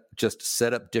going to just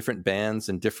set up different bands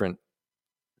in different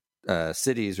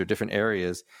cities or different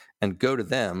areas and go to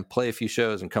them, play a few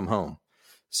shows, and come home.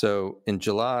 So in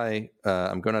July,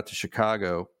 I'm going out to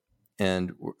Chicago,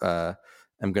 and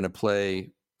I'm going to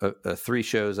play 3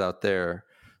 shows out there.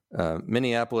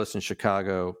 Minneapolis and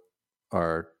Chicago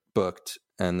are booked,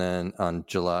 and then on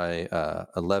July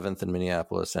 11th in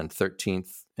Minneapolis and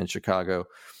 13th in Chicago.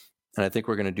 And I think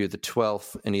we're going to do the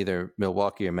 12th in either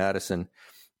Milwaukee or Madison.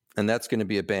 And that's going to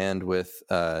be a band with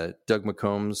Doug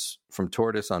McCombs from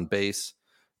Tortoise on bass,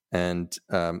 and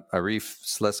Arif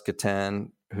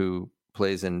Sleskatan, who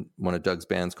plays in one of Doug's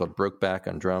bands called Brokeback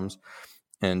on drums,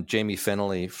 and Jamie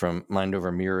Fennelly from Mind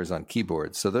Over Mirrors on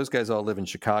keyboards. So those guys all live in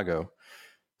Chicago.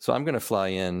 So I'm going to fly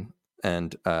in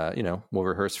and, we'll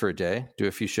rehearse for a day, do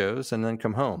a few shows, and then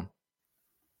come home.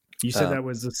 You said that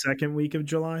was the second week of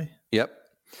July? Yep.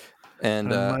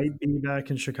 And I might be back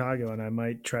in Chicago, and I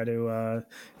might try to,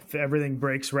 if everything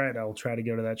breaks right, I'll try to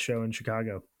go to that show in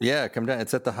Chicago. Yeah, come down.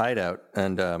 It's at the Hideout.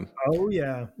 And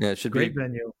it should great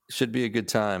venue. Should be a good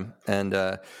time. And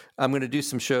I'm going to do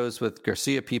some shows with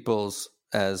Garcia Peoples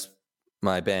as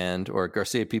my band, or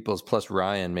Garcia Peoples plus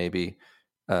Ryan, maybe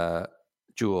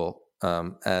Jewel,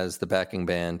 as the backing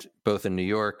band, both in New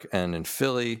York and in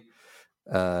Philly.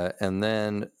 And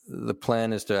then the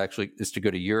plan is to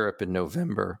go to Europe in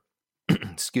November.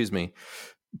 Excuse me.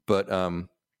 But,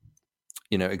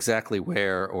 exactly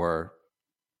where or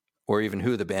even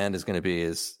who the band is going to be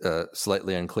is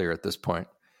slightly unclear at this point.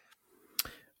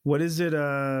 What is it?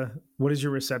 What is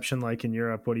your reception like in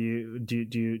Europe? What do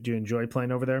you enjoy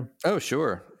playing over there? Oh,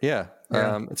 sure. Yeah.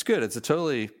 It's good. It's a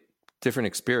totally different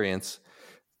experience.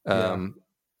 There's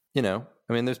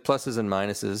pluses and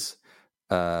minuses.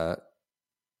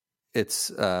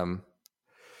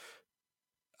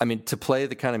 To play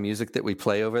the kind of music that we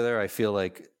play over there, I feel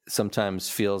like sometimes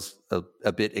feels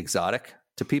a bit exotic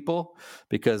to people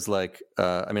because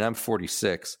I'm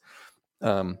 46.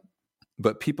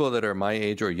 but people that are my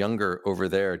age or younger over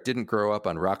there didn't grow up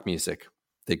on rock music.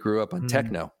 They grew up on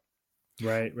techno.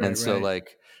 Right. And so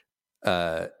like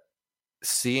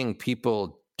seeing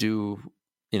people do,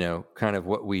 kind of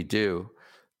what we do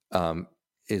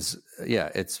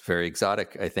it's very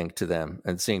exotic, I think, to them.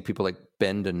 And seeing people like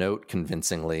bend a note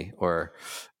convincingly or,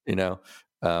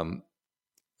 on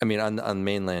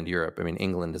mainland Europe,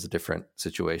 England is a different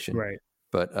situation. Right.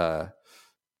 But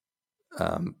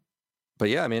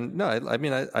yeah,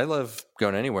 I love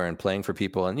going anywhere and playing for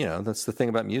people. And, that's the thing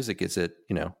about music is that,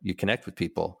 you connect with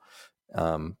people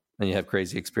and you have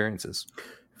crazy experiences.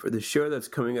 For the show that's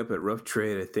coming up at Rough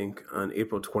Trade, I think on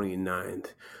April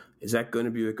 29th, is that going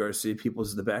to be with Garcia Peoples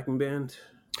as the backing band?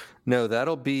 No,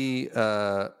 that'll be,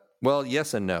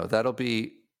 yes and no. That'll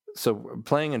be, so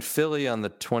playing in Philly on the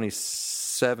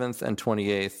 27th and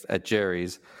 28th at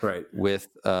Jerry's, right, with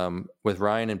Ryan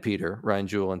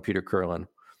Jewell and Peter Curlin,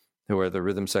 who are the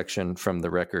rhythm section from the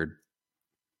record,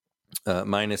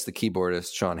 minus the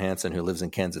keyboardist, Sean Hansen, who lives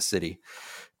in Kansas City.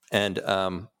 And,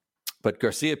 but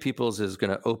Garcia Peoples is going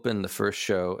to open the first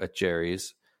show at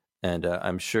Jerry's, and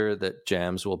I'm sure that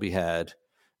jams will be had.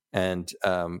 And,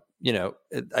 I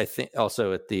think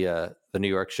also at the New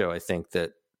York show, I think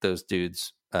that those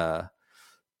dudes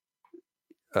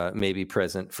may be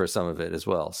present for some of it as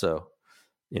well. So,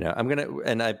 I think I'm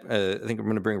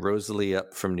going to bring Rosalie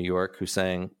up from New York, who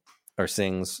sings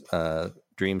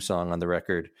Dream Song on the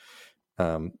record,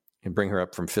 and bring her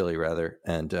up from Philly rather.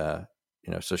 And,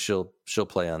 so she'll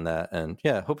play on that, and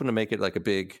hoping to make it like a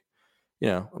big,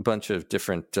 a bunch of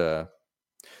different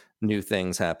new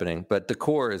things happening. But the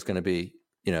core is going to be,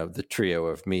 the trio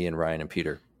of me and Ryan and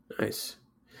Peter. Nice.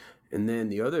 And then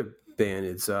the other band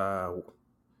is what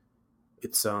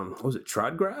was it,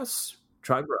 Trodgrass?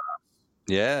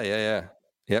 Yeah.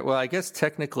 Well, I guess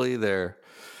technically they're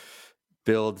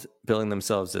billing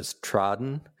themselves as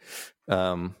Trodden.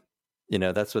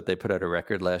 That's what they put out a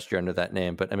record last year under that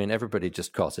name. But everybody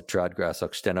just calls it Trodgrass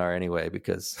Oxtenar anyway,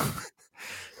 because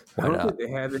why not? Think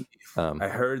they have any, I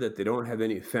heard that they don't have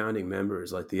any founding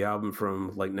members. Like the album from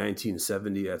like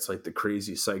 1970, that's like the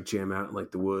crazy psych jam out in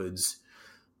like the woods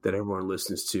that everyone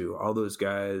listens to. All those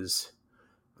guys,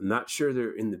 I'm not sure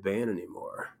they're in the band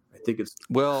anymore. I think it's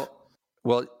well.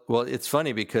 It's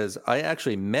funny because I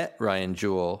actually met Ryan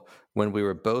Jewell when we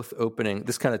were both opening.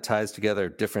 This kind of ties together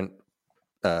different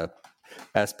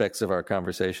aspects of our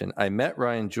conversation. I met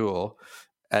Ryan Jewell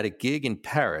at a gig in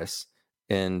Paris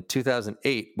in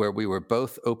 2008 where we were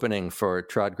both opening for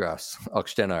Trodgrass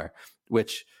Oxtenar,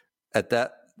 which at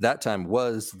that time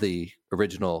was the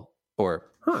original, or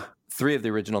three of the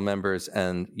original members,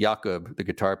 and Jakob, the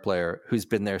guitar player, who's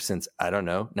been there since, I don't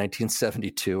know,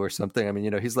 1972 or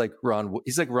something. He's like Ron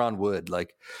Wood,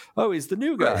 like, oh, he's the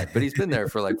new guy, but he's been there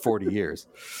for like 40 years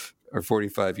or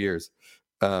 45 years.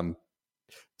 They're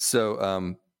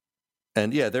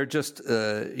just,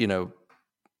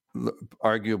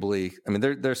 arguably,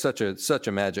 they're such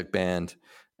a magic band.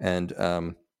 And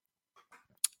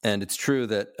it's true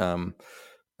that,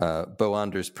 Bo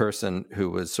Anders Persson, who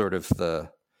was sort of the,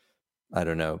 I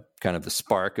don't know, kind of the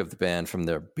spark of the band from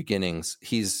their beginnings.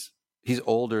 He's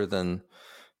older than,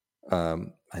 I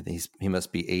think he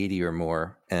must be 80 or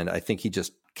more. And I think he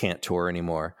just can't tour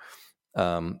anymore.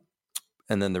 And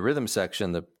then the rhythm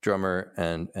section, the drummer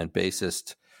and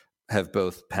bassist have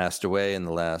both passed away in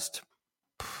the last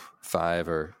 5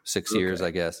 or 6 years,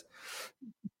 I guess.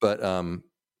 But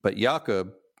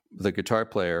Jakob, the guitar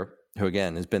player, who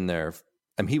again has been there,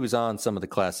 he was on some of the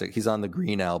classic. He's on the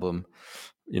Green album,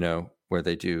 where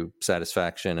they do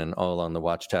Satisfaction and All Along the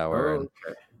Watchtower.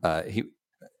 He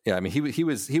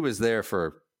was there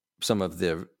for some of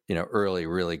the early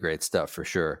really great stuff for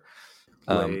sure.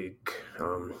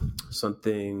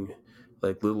 Something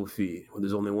like Little Feat, where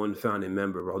there's only one founding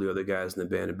member, all the other guys in the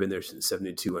band have been there since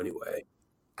 '72 anyway.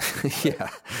 Yeah,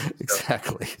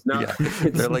 exactly.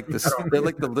 They're like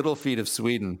the Little Feat of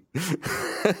Sweden.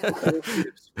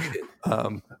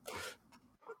 But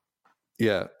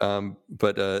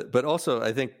also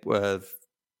I think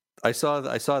I saw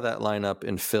that lineup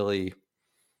in Philly,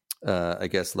 I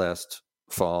guess last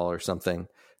fall or something,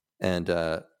 and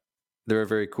they were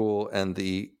very cool. And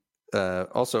the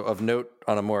also of note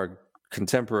on a more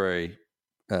contemporary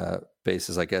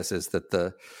basis, I guess, is that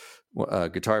the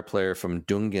guitar player from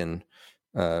Dungen,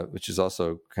 which is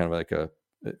also kind of like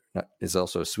is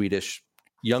also a Swedish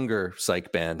younger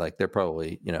psych band. Like they're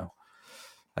probably, I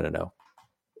don't know,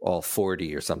 all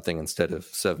 40 or something instead of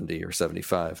 70 or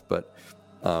 75, but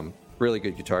really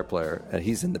good guitar player, and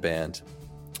he's in the band.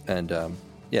 And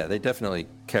they definitely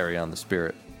carry on the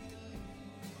spirit.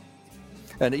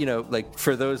 And like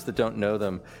for those that don't know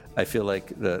them, I feel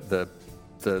like the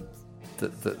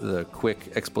the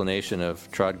quick explanation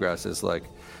of Trodgrass is like,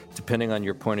 depending on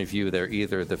your point of view, they're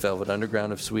either the Velvet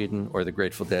Underground of Sweden or the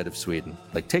Grateful Dead of Sweden.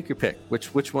 Like, take your pick.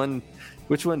 Which one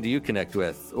do you connect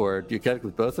with, or do you connect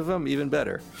with both of them? Even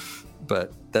better.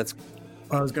 But that's.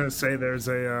 I was going to say there's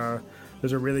a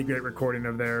really great recording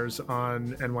of theirs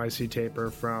on NYC Taper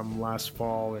from last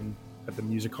fall and at the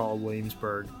Music Hall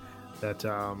Williamsburg that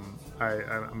I'm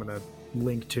going to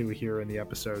link to here in the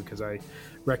episode, because I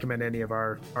recommend any of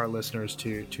our listeners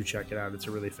to check it out. It's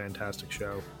a really fantastic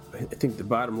show. I think the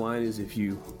bottom line is, if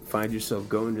you find yourself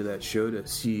going to that show to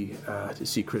see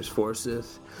Chris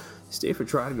Forsyth, stay for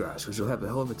Trodgrass, because you'll have a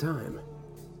hell of a time.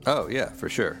 Oh yeah, for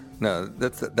sure. No,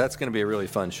 that's going to be a really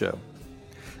fun show,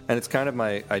 and it's kind of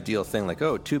my ideal thing. Like,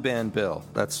 2-band bill.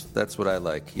 That's what I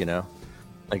like.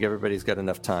 Like everybody's got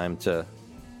enough time to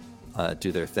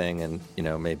do their thing, and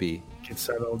maybe get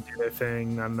settled, do their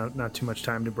thing. Not too much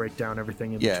time to break down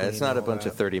everything. Yeah, it's not a bunch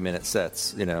of 30-minute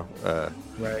sets.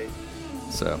 Right.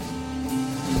 So.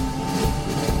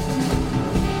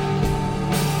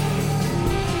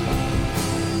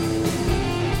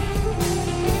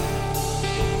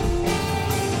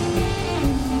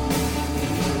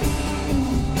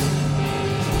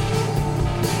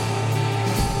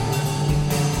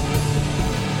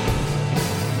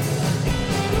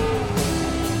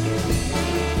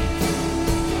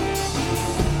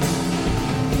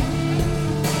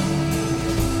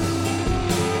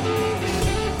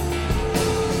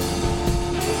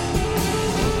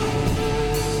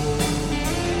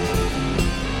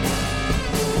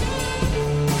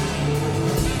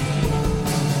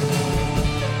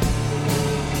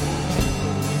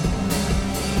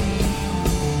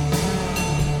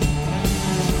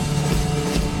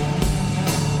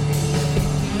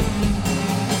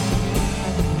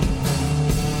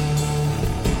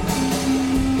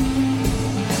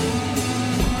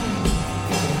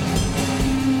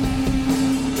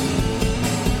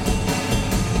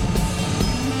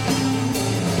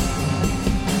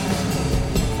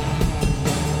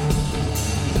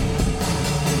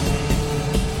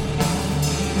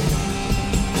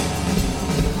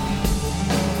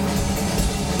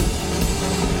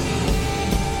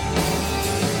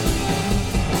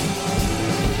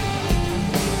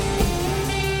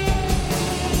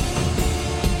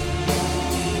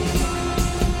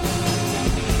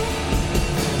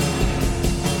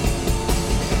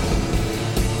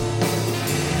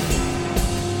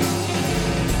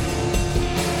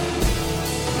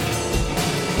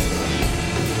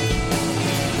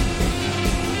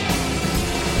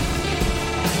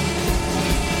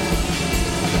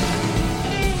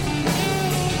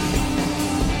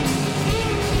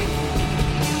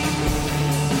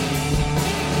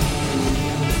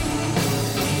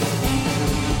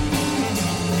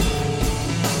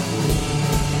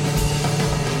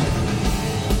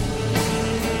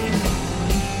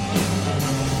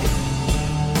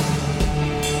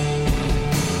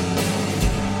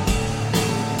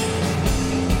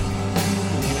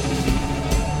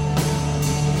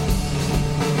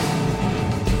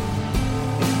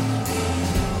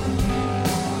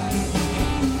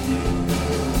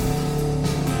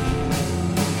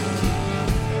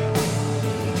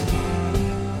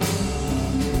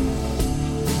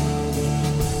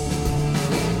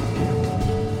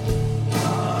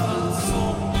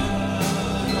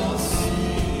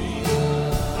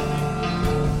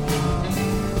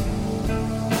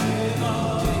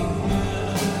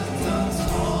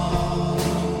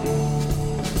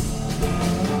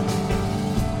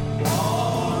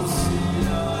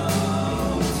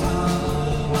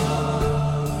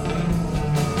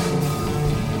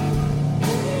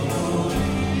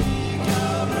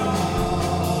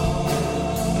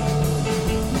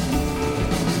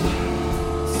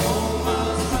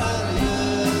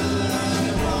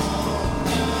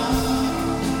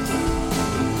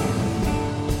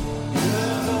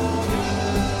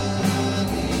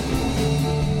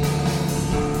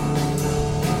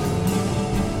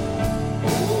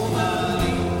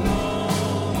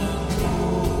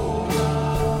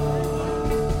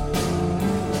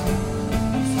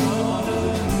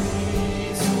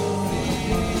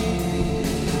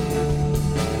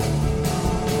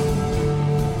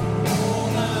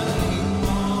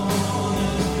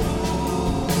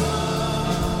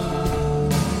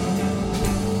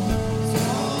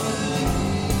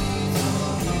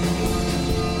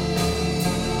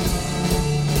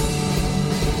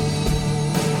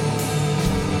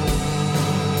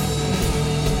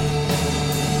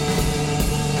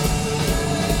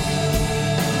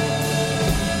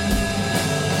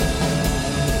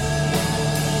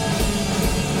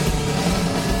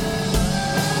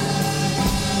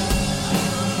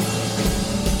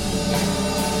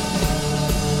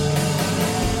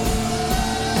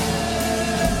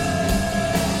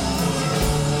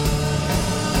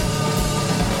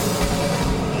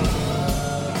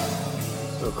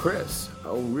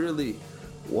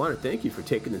 want to thank you for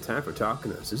taking the time for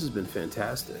talking to us. This has been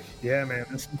fantastic. Yeah, man,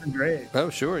 this has been great. Oh,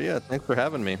 sure. Yeah. Thanks for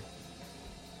having me.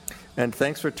 And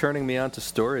thanks for turning me on to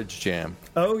Storage Jam.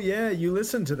 Oh, yeah. You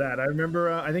listened to that. I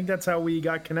remember. I think that's how we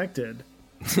got connected.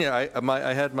 Yeah.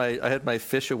 I had my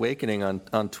fish awakening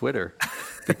on Twitter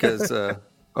because I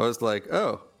was like,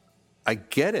 oh, I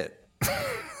get it.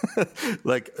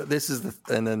 Like this is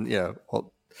and then,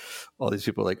 all these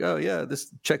people are like, oh yeah,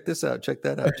 check this out, check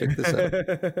that out, check this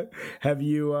out. Have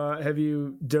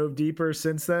you dove deeper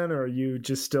since then, or are you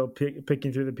just still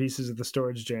picking through the pieces of the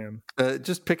Storage Jam?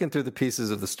 Just picking through the pieces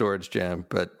of the Storage Jam,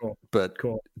 but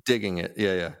cool. Digging it.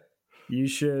 Yeah. You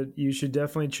should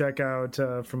definitely check out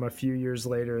from a few years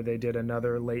later. They did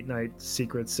another late night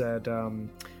secret set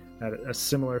at a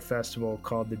similar festival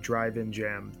called the Drive-In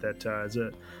Jam. That is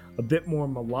a bit more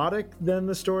melodic than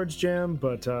the Storage Jam,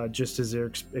 but just as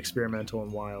experimental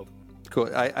and wild. Cool.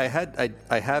 I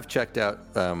have checked out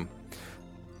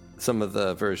some of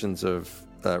the versions of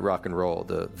Rock and Roll,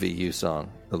 the VU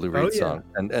song, the Lou Reed song,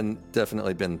 and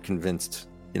definitely been convinced.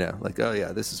 Like, oh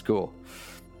yeah, this is cool.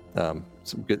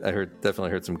 Some good.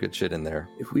 Definitely heard some good shit in there.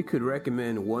 If we could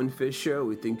recommend one Fish show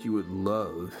we think you would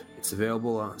love, it's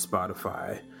available on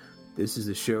Spotify. This is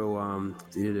a show.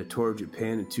 They did a tour of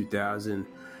Japan in 2000.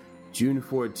 June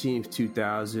 14th,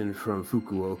 2000 from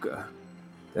Fukuoka.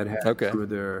 That had some of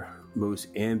their most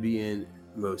ambient,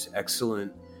 most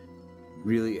excellent,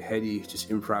 really heady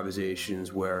just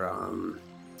improvisations where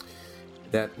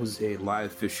that was a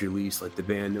live Fish release. Like the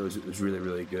band knows it was really,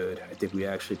 really good. I think we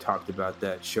actually talked about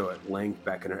that show at length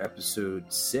back in our episode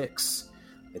 6.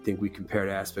 I think we compared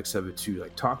aspects of it to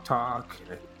like Talk Talk,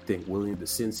 and I think William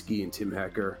Basinski and Tim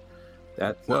Hecker.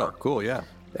 Cool, yeah.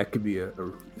 That could be a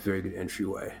very good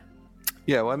entryway.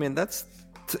 Yeah, well, I mean, that's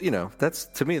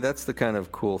to me, that's the kind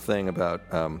of cool thing about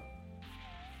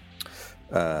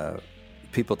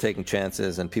people taking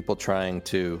chances and people trying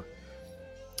to,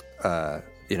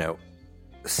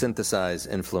 synthesize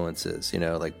influences,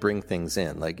 like bring things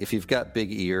in. Like if you've got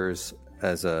big ears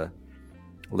as a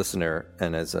listener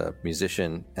and as a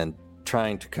musician and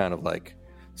trying to kind of like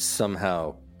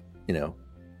somehow,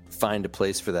 find a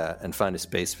place for that and find a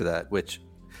space for that, which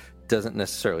doesn't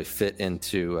necessarily fit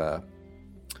into,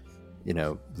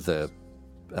 the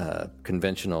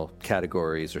conventional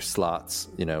categories or slots,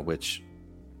 which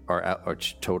are out, or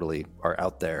totally are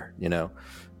out there,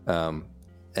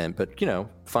 but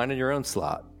finding your own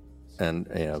slot and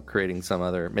creating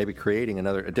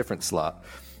a different slot.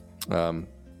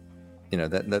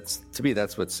 That's to me,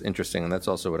 that's what's interesting, and that's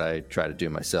also what I try to do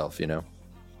myself.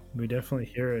 We definitely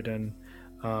hear it. And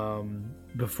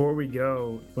before we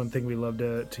go, one thing we love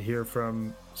to hear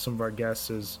from some of our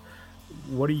guests is,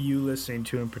 what are you listening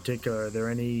to in particular? Are there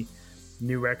any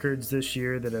new records this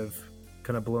year that have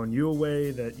kind of blown you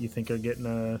away that you think are getting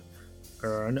or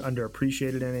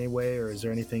underappreciated in any way, or is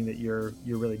there anything that you're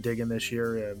really digging this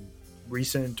year,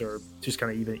 recent or just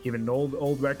kind of even an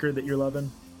old record that you're loving?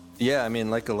 Yeah, I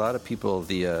mean, like a lot of people,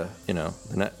 the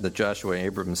Joshua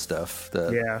Abrams stuff,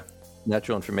 the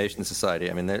Natural Information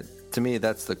Society. I mean, to me,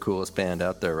 that's the coolest band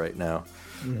out there right now.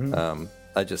 Mm-hmm.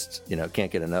 I just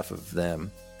can't get enough of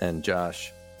them. And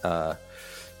Josh, band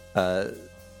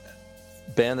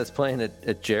that's playing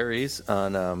at Jerry's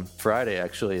on Friday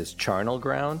actually is Charnel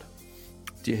Ground.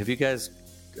 Have you guys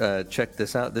checked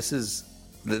this out?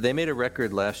 They made a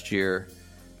record last year,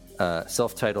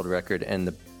 self-titled record,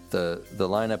 and the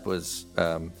lineup was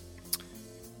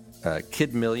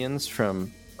Kid Millions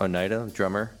from Oneida,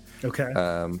 drummer. Okay.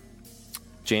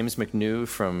 James McNew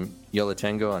from Yo La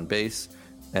Tengo on bass,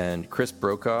 and Chris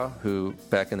Brokaw, who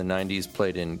back in the 90s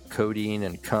played in Codeine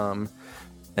and Cum,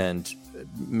 and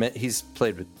he's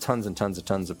played with tons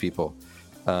of people.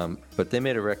 But they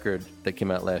made a record that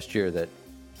came out last year that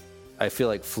I feel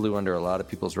like flew under a lot of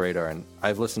people's radar, and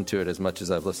I've listened to it as much as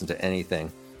I've listened to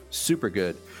anything. Super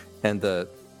good. And the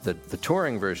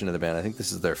touring version of the band, I think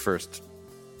this is their first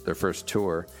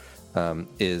tour,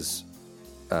 is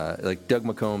like Doug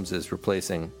McCombs is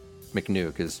replacing McNew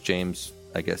because James,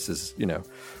 I guess, is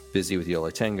busy with Yo La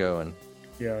Tengo and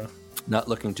not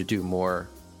looking to do more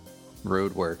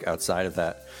road work outside of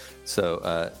that.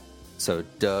 So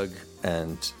Doug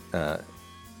and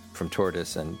from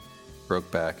Tortoise and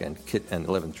Brokeback and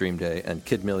 11th Dream Day and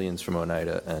Kid Millions from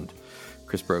Oneida and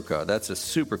Chris Brokaw. That's a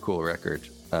super cool record.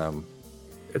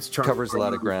 It's covers a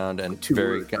lot of ground and like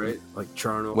very words, right? Like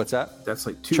charnel. What's that? That's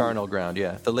like 2 Charnel Ground.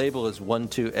 Yeah, the label is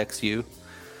 12XU,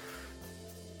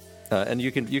 and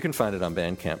you can find it on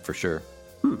Bandcamp for sure.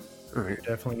 All right,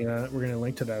 we're gonna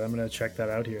link to that. I'm gonna check that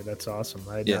out here. That's awesome.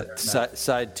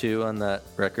 Side 2 on that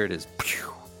record is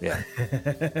Yeah.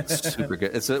 Super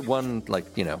good. It's a one, like,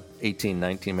 18,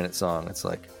 19-minute song. It's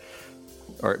like,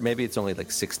 or maybe it's only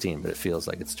like 16, but it feels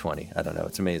like it's 20. I don't know.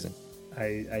 It's amazing.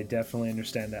 I definitely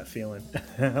understand that feeling.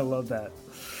 I love that.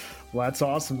 Well, that's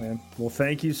awesome, man. Well,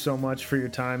 thank you so much for your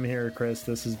time here, Chris.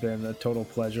 This has been a total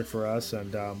pleasure for us.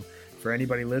 And for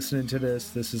anybody listening to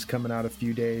this is coming out a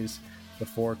few days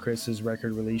before Chris's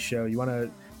record release show. You want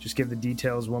to just give the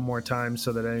details one more time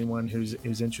so that anyone who's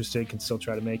interested can still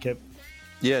try to make it?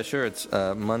 Yeah, sure. It's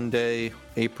Monday,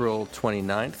 April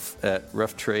 29th at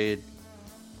Rough Trade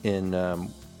in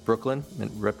Brooklyn,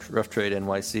 Rough Trade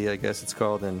NYC, I guess it's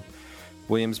called, in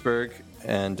Williamsburg.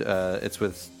 And it's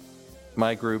with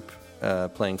my group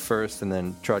playing first, and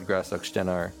then Trodgrass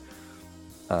Okstenar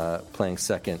playing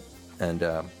second. And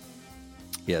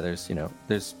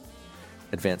there's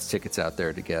advanced tickets out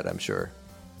there to get, I'm sure.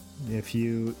 If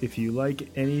you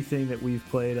like anything that we've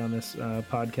played on this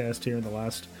podcast here in the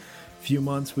last few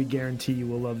months, we guarantee you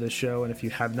will love this show. And if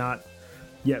you have not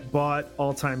yet bought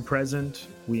All Time Present,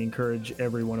 we encourage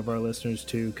every one of our listeners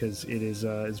to, because it is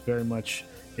very much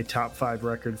a top 5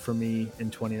 record for me in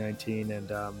 2019,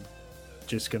 and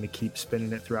just going to keep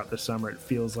spinning it throughout the summer. It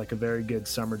feels like a very good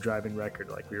summer driving record,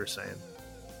 like we were saying.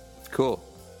 Cool.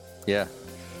 Yeah.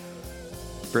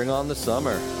 Bring on the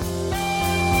summer.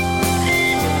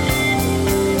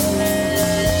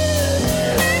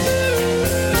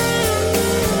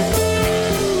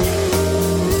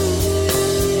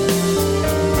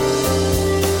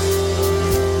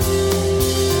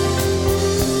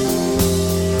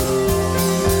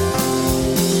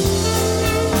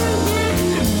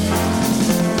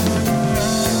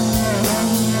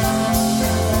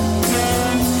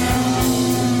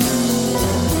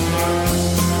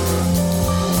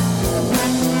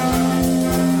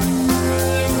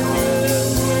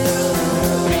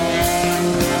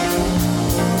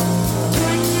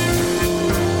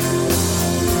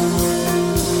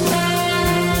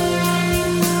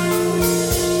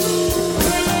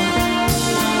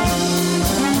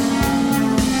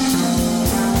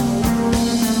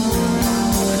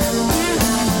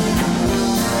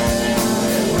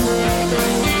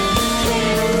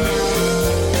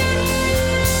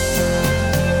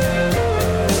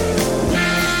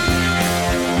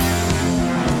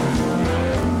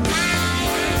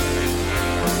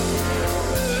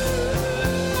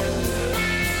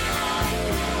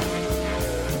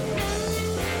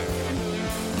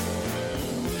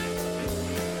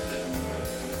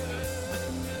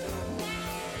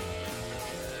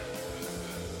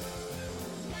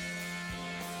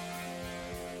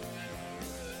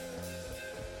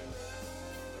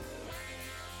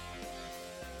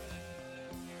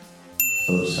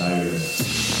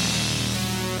 Osiris.